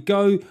before we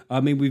go, I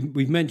mean,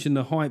 we've mentioned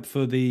the hype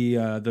for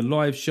the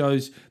live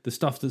shows, the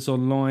stuff that's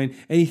online.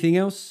 Anything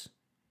else?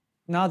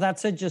 No,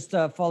 that's it. Just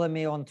follow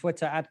me on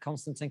Twitter at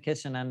Konstantin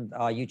Kisin, and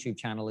our YouTube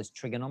channel is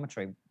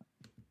Trigonometry.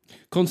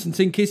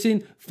 Konstantin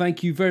Kisin,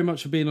 thank you very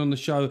much for being on the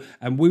show,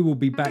 and we will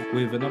be back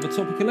with another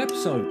topical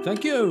episode.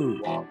 Thank you.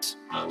 What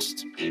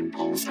most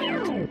people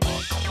think.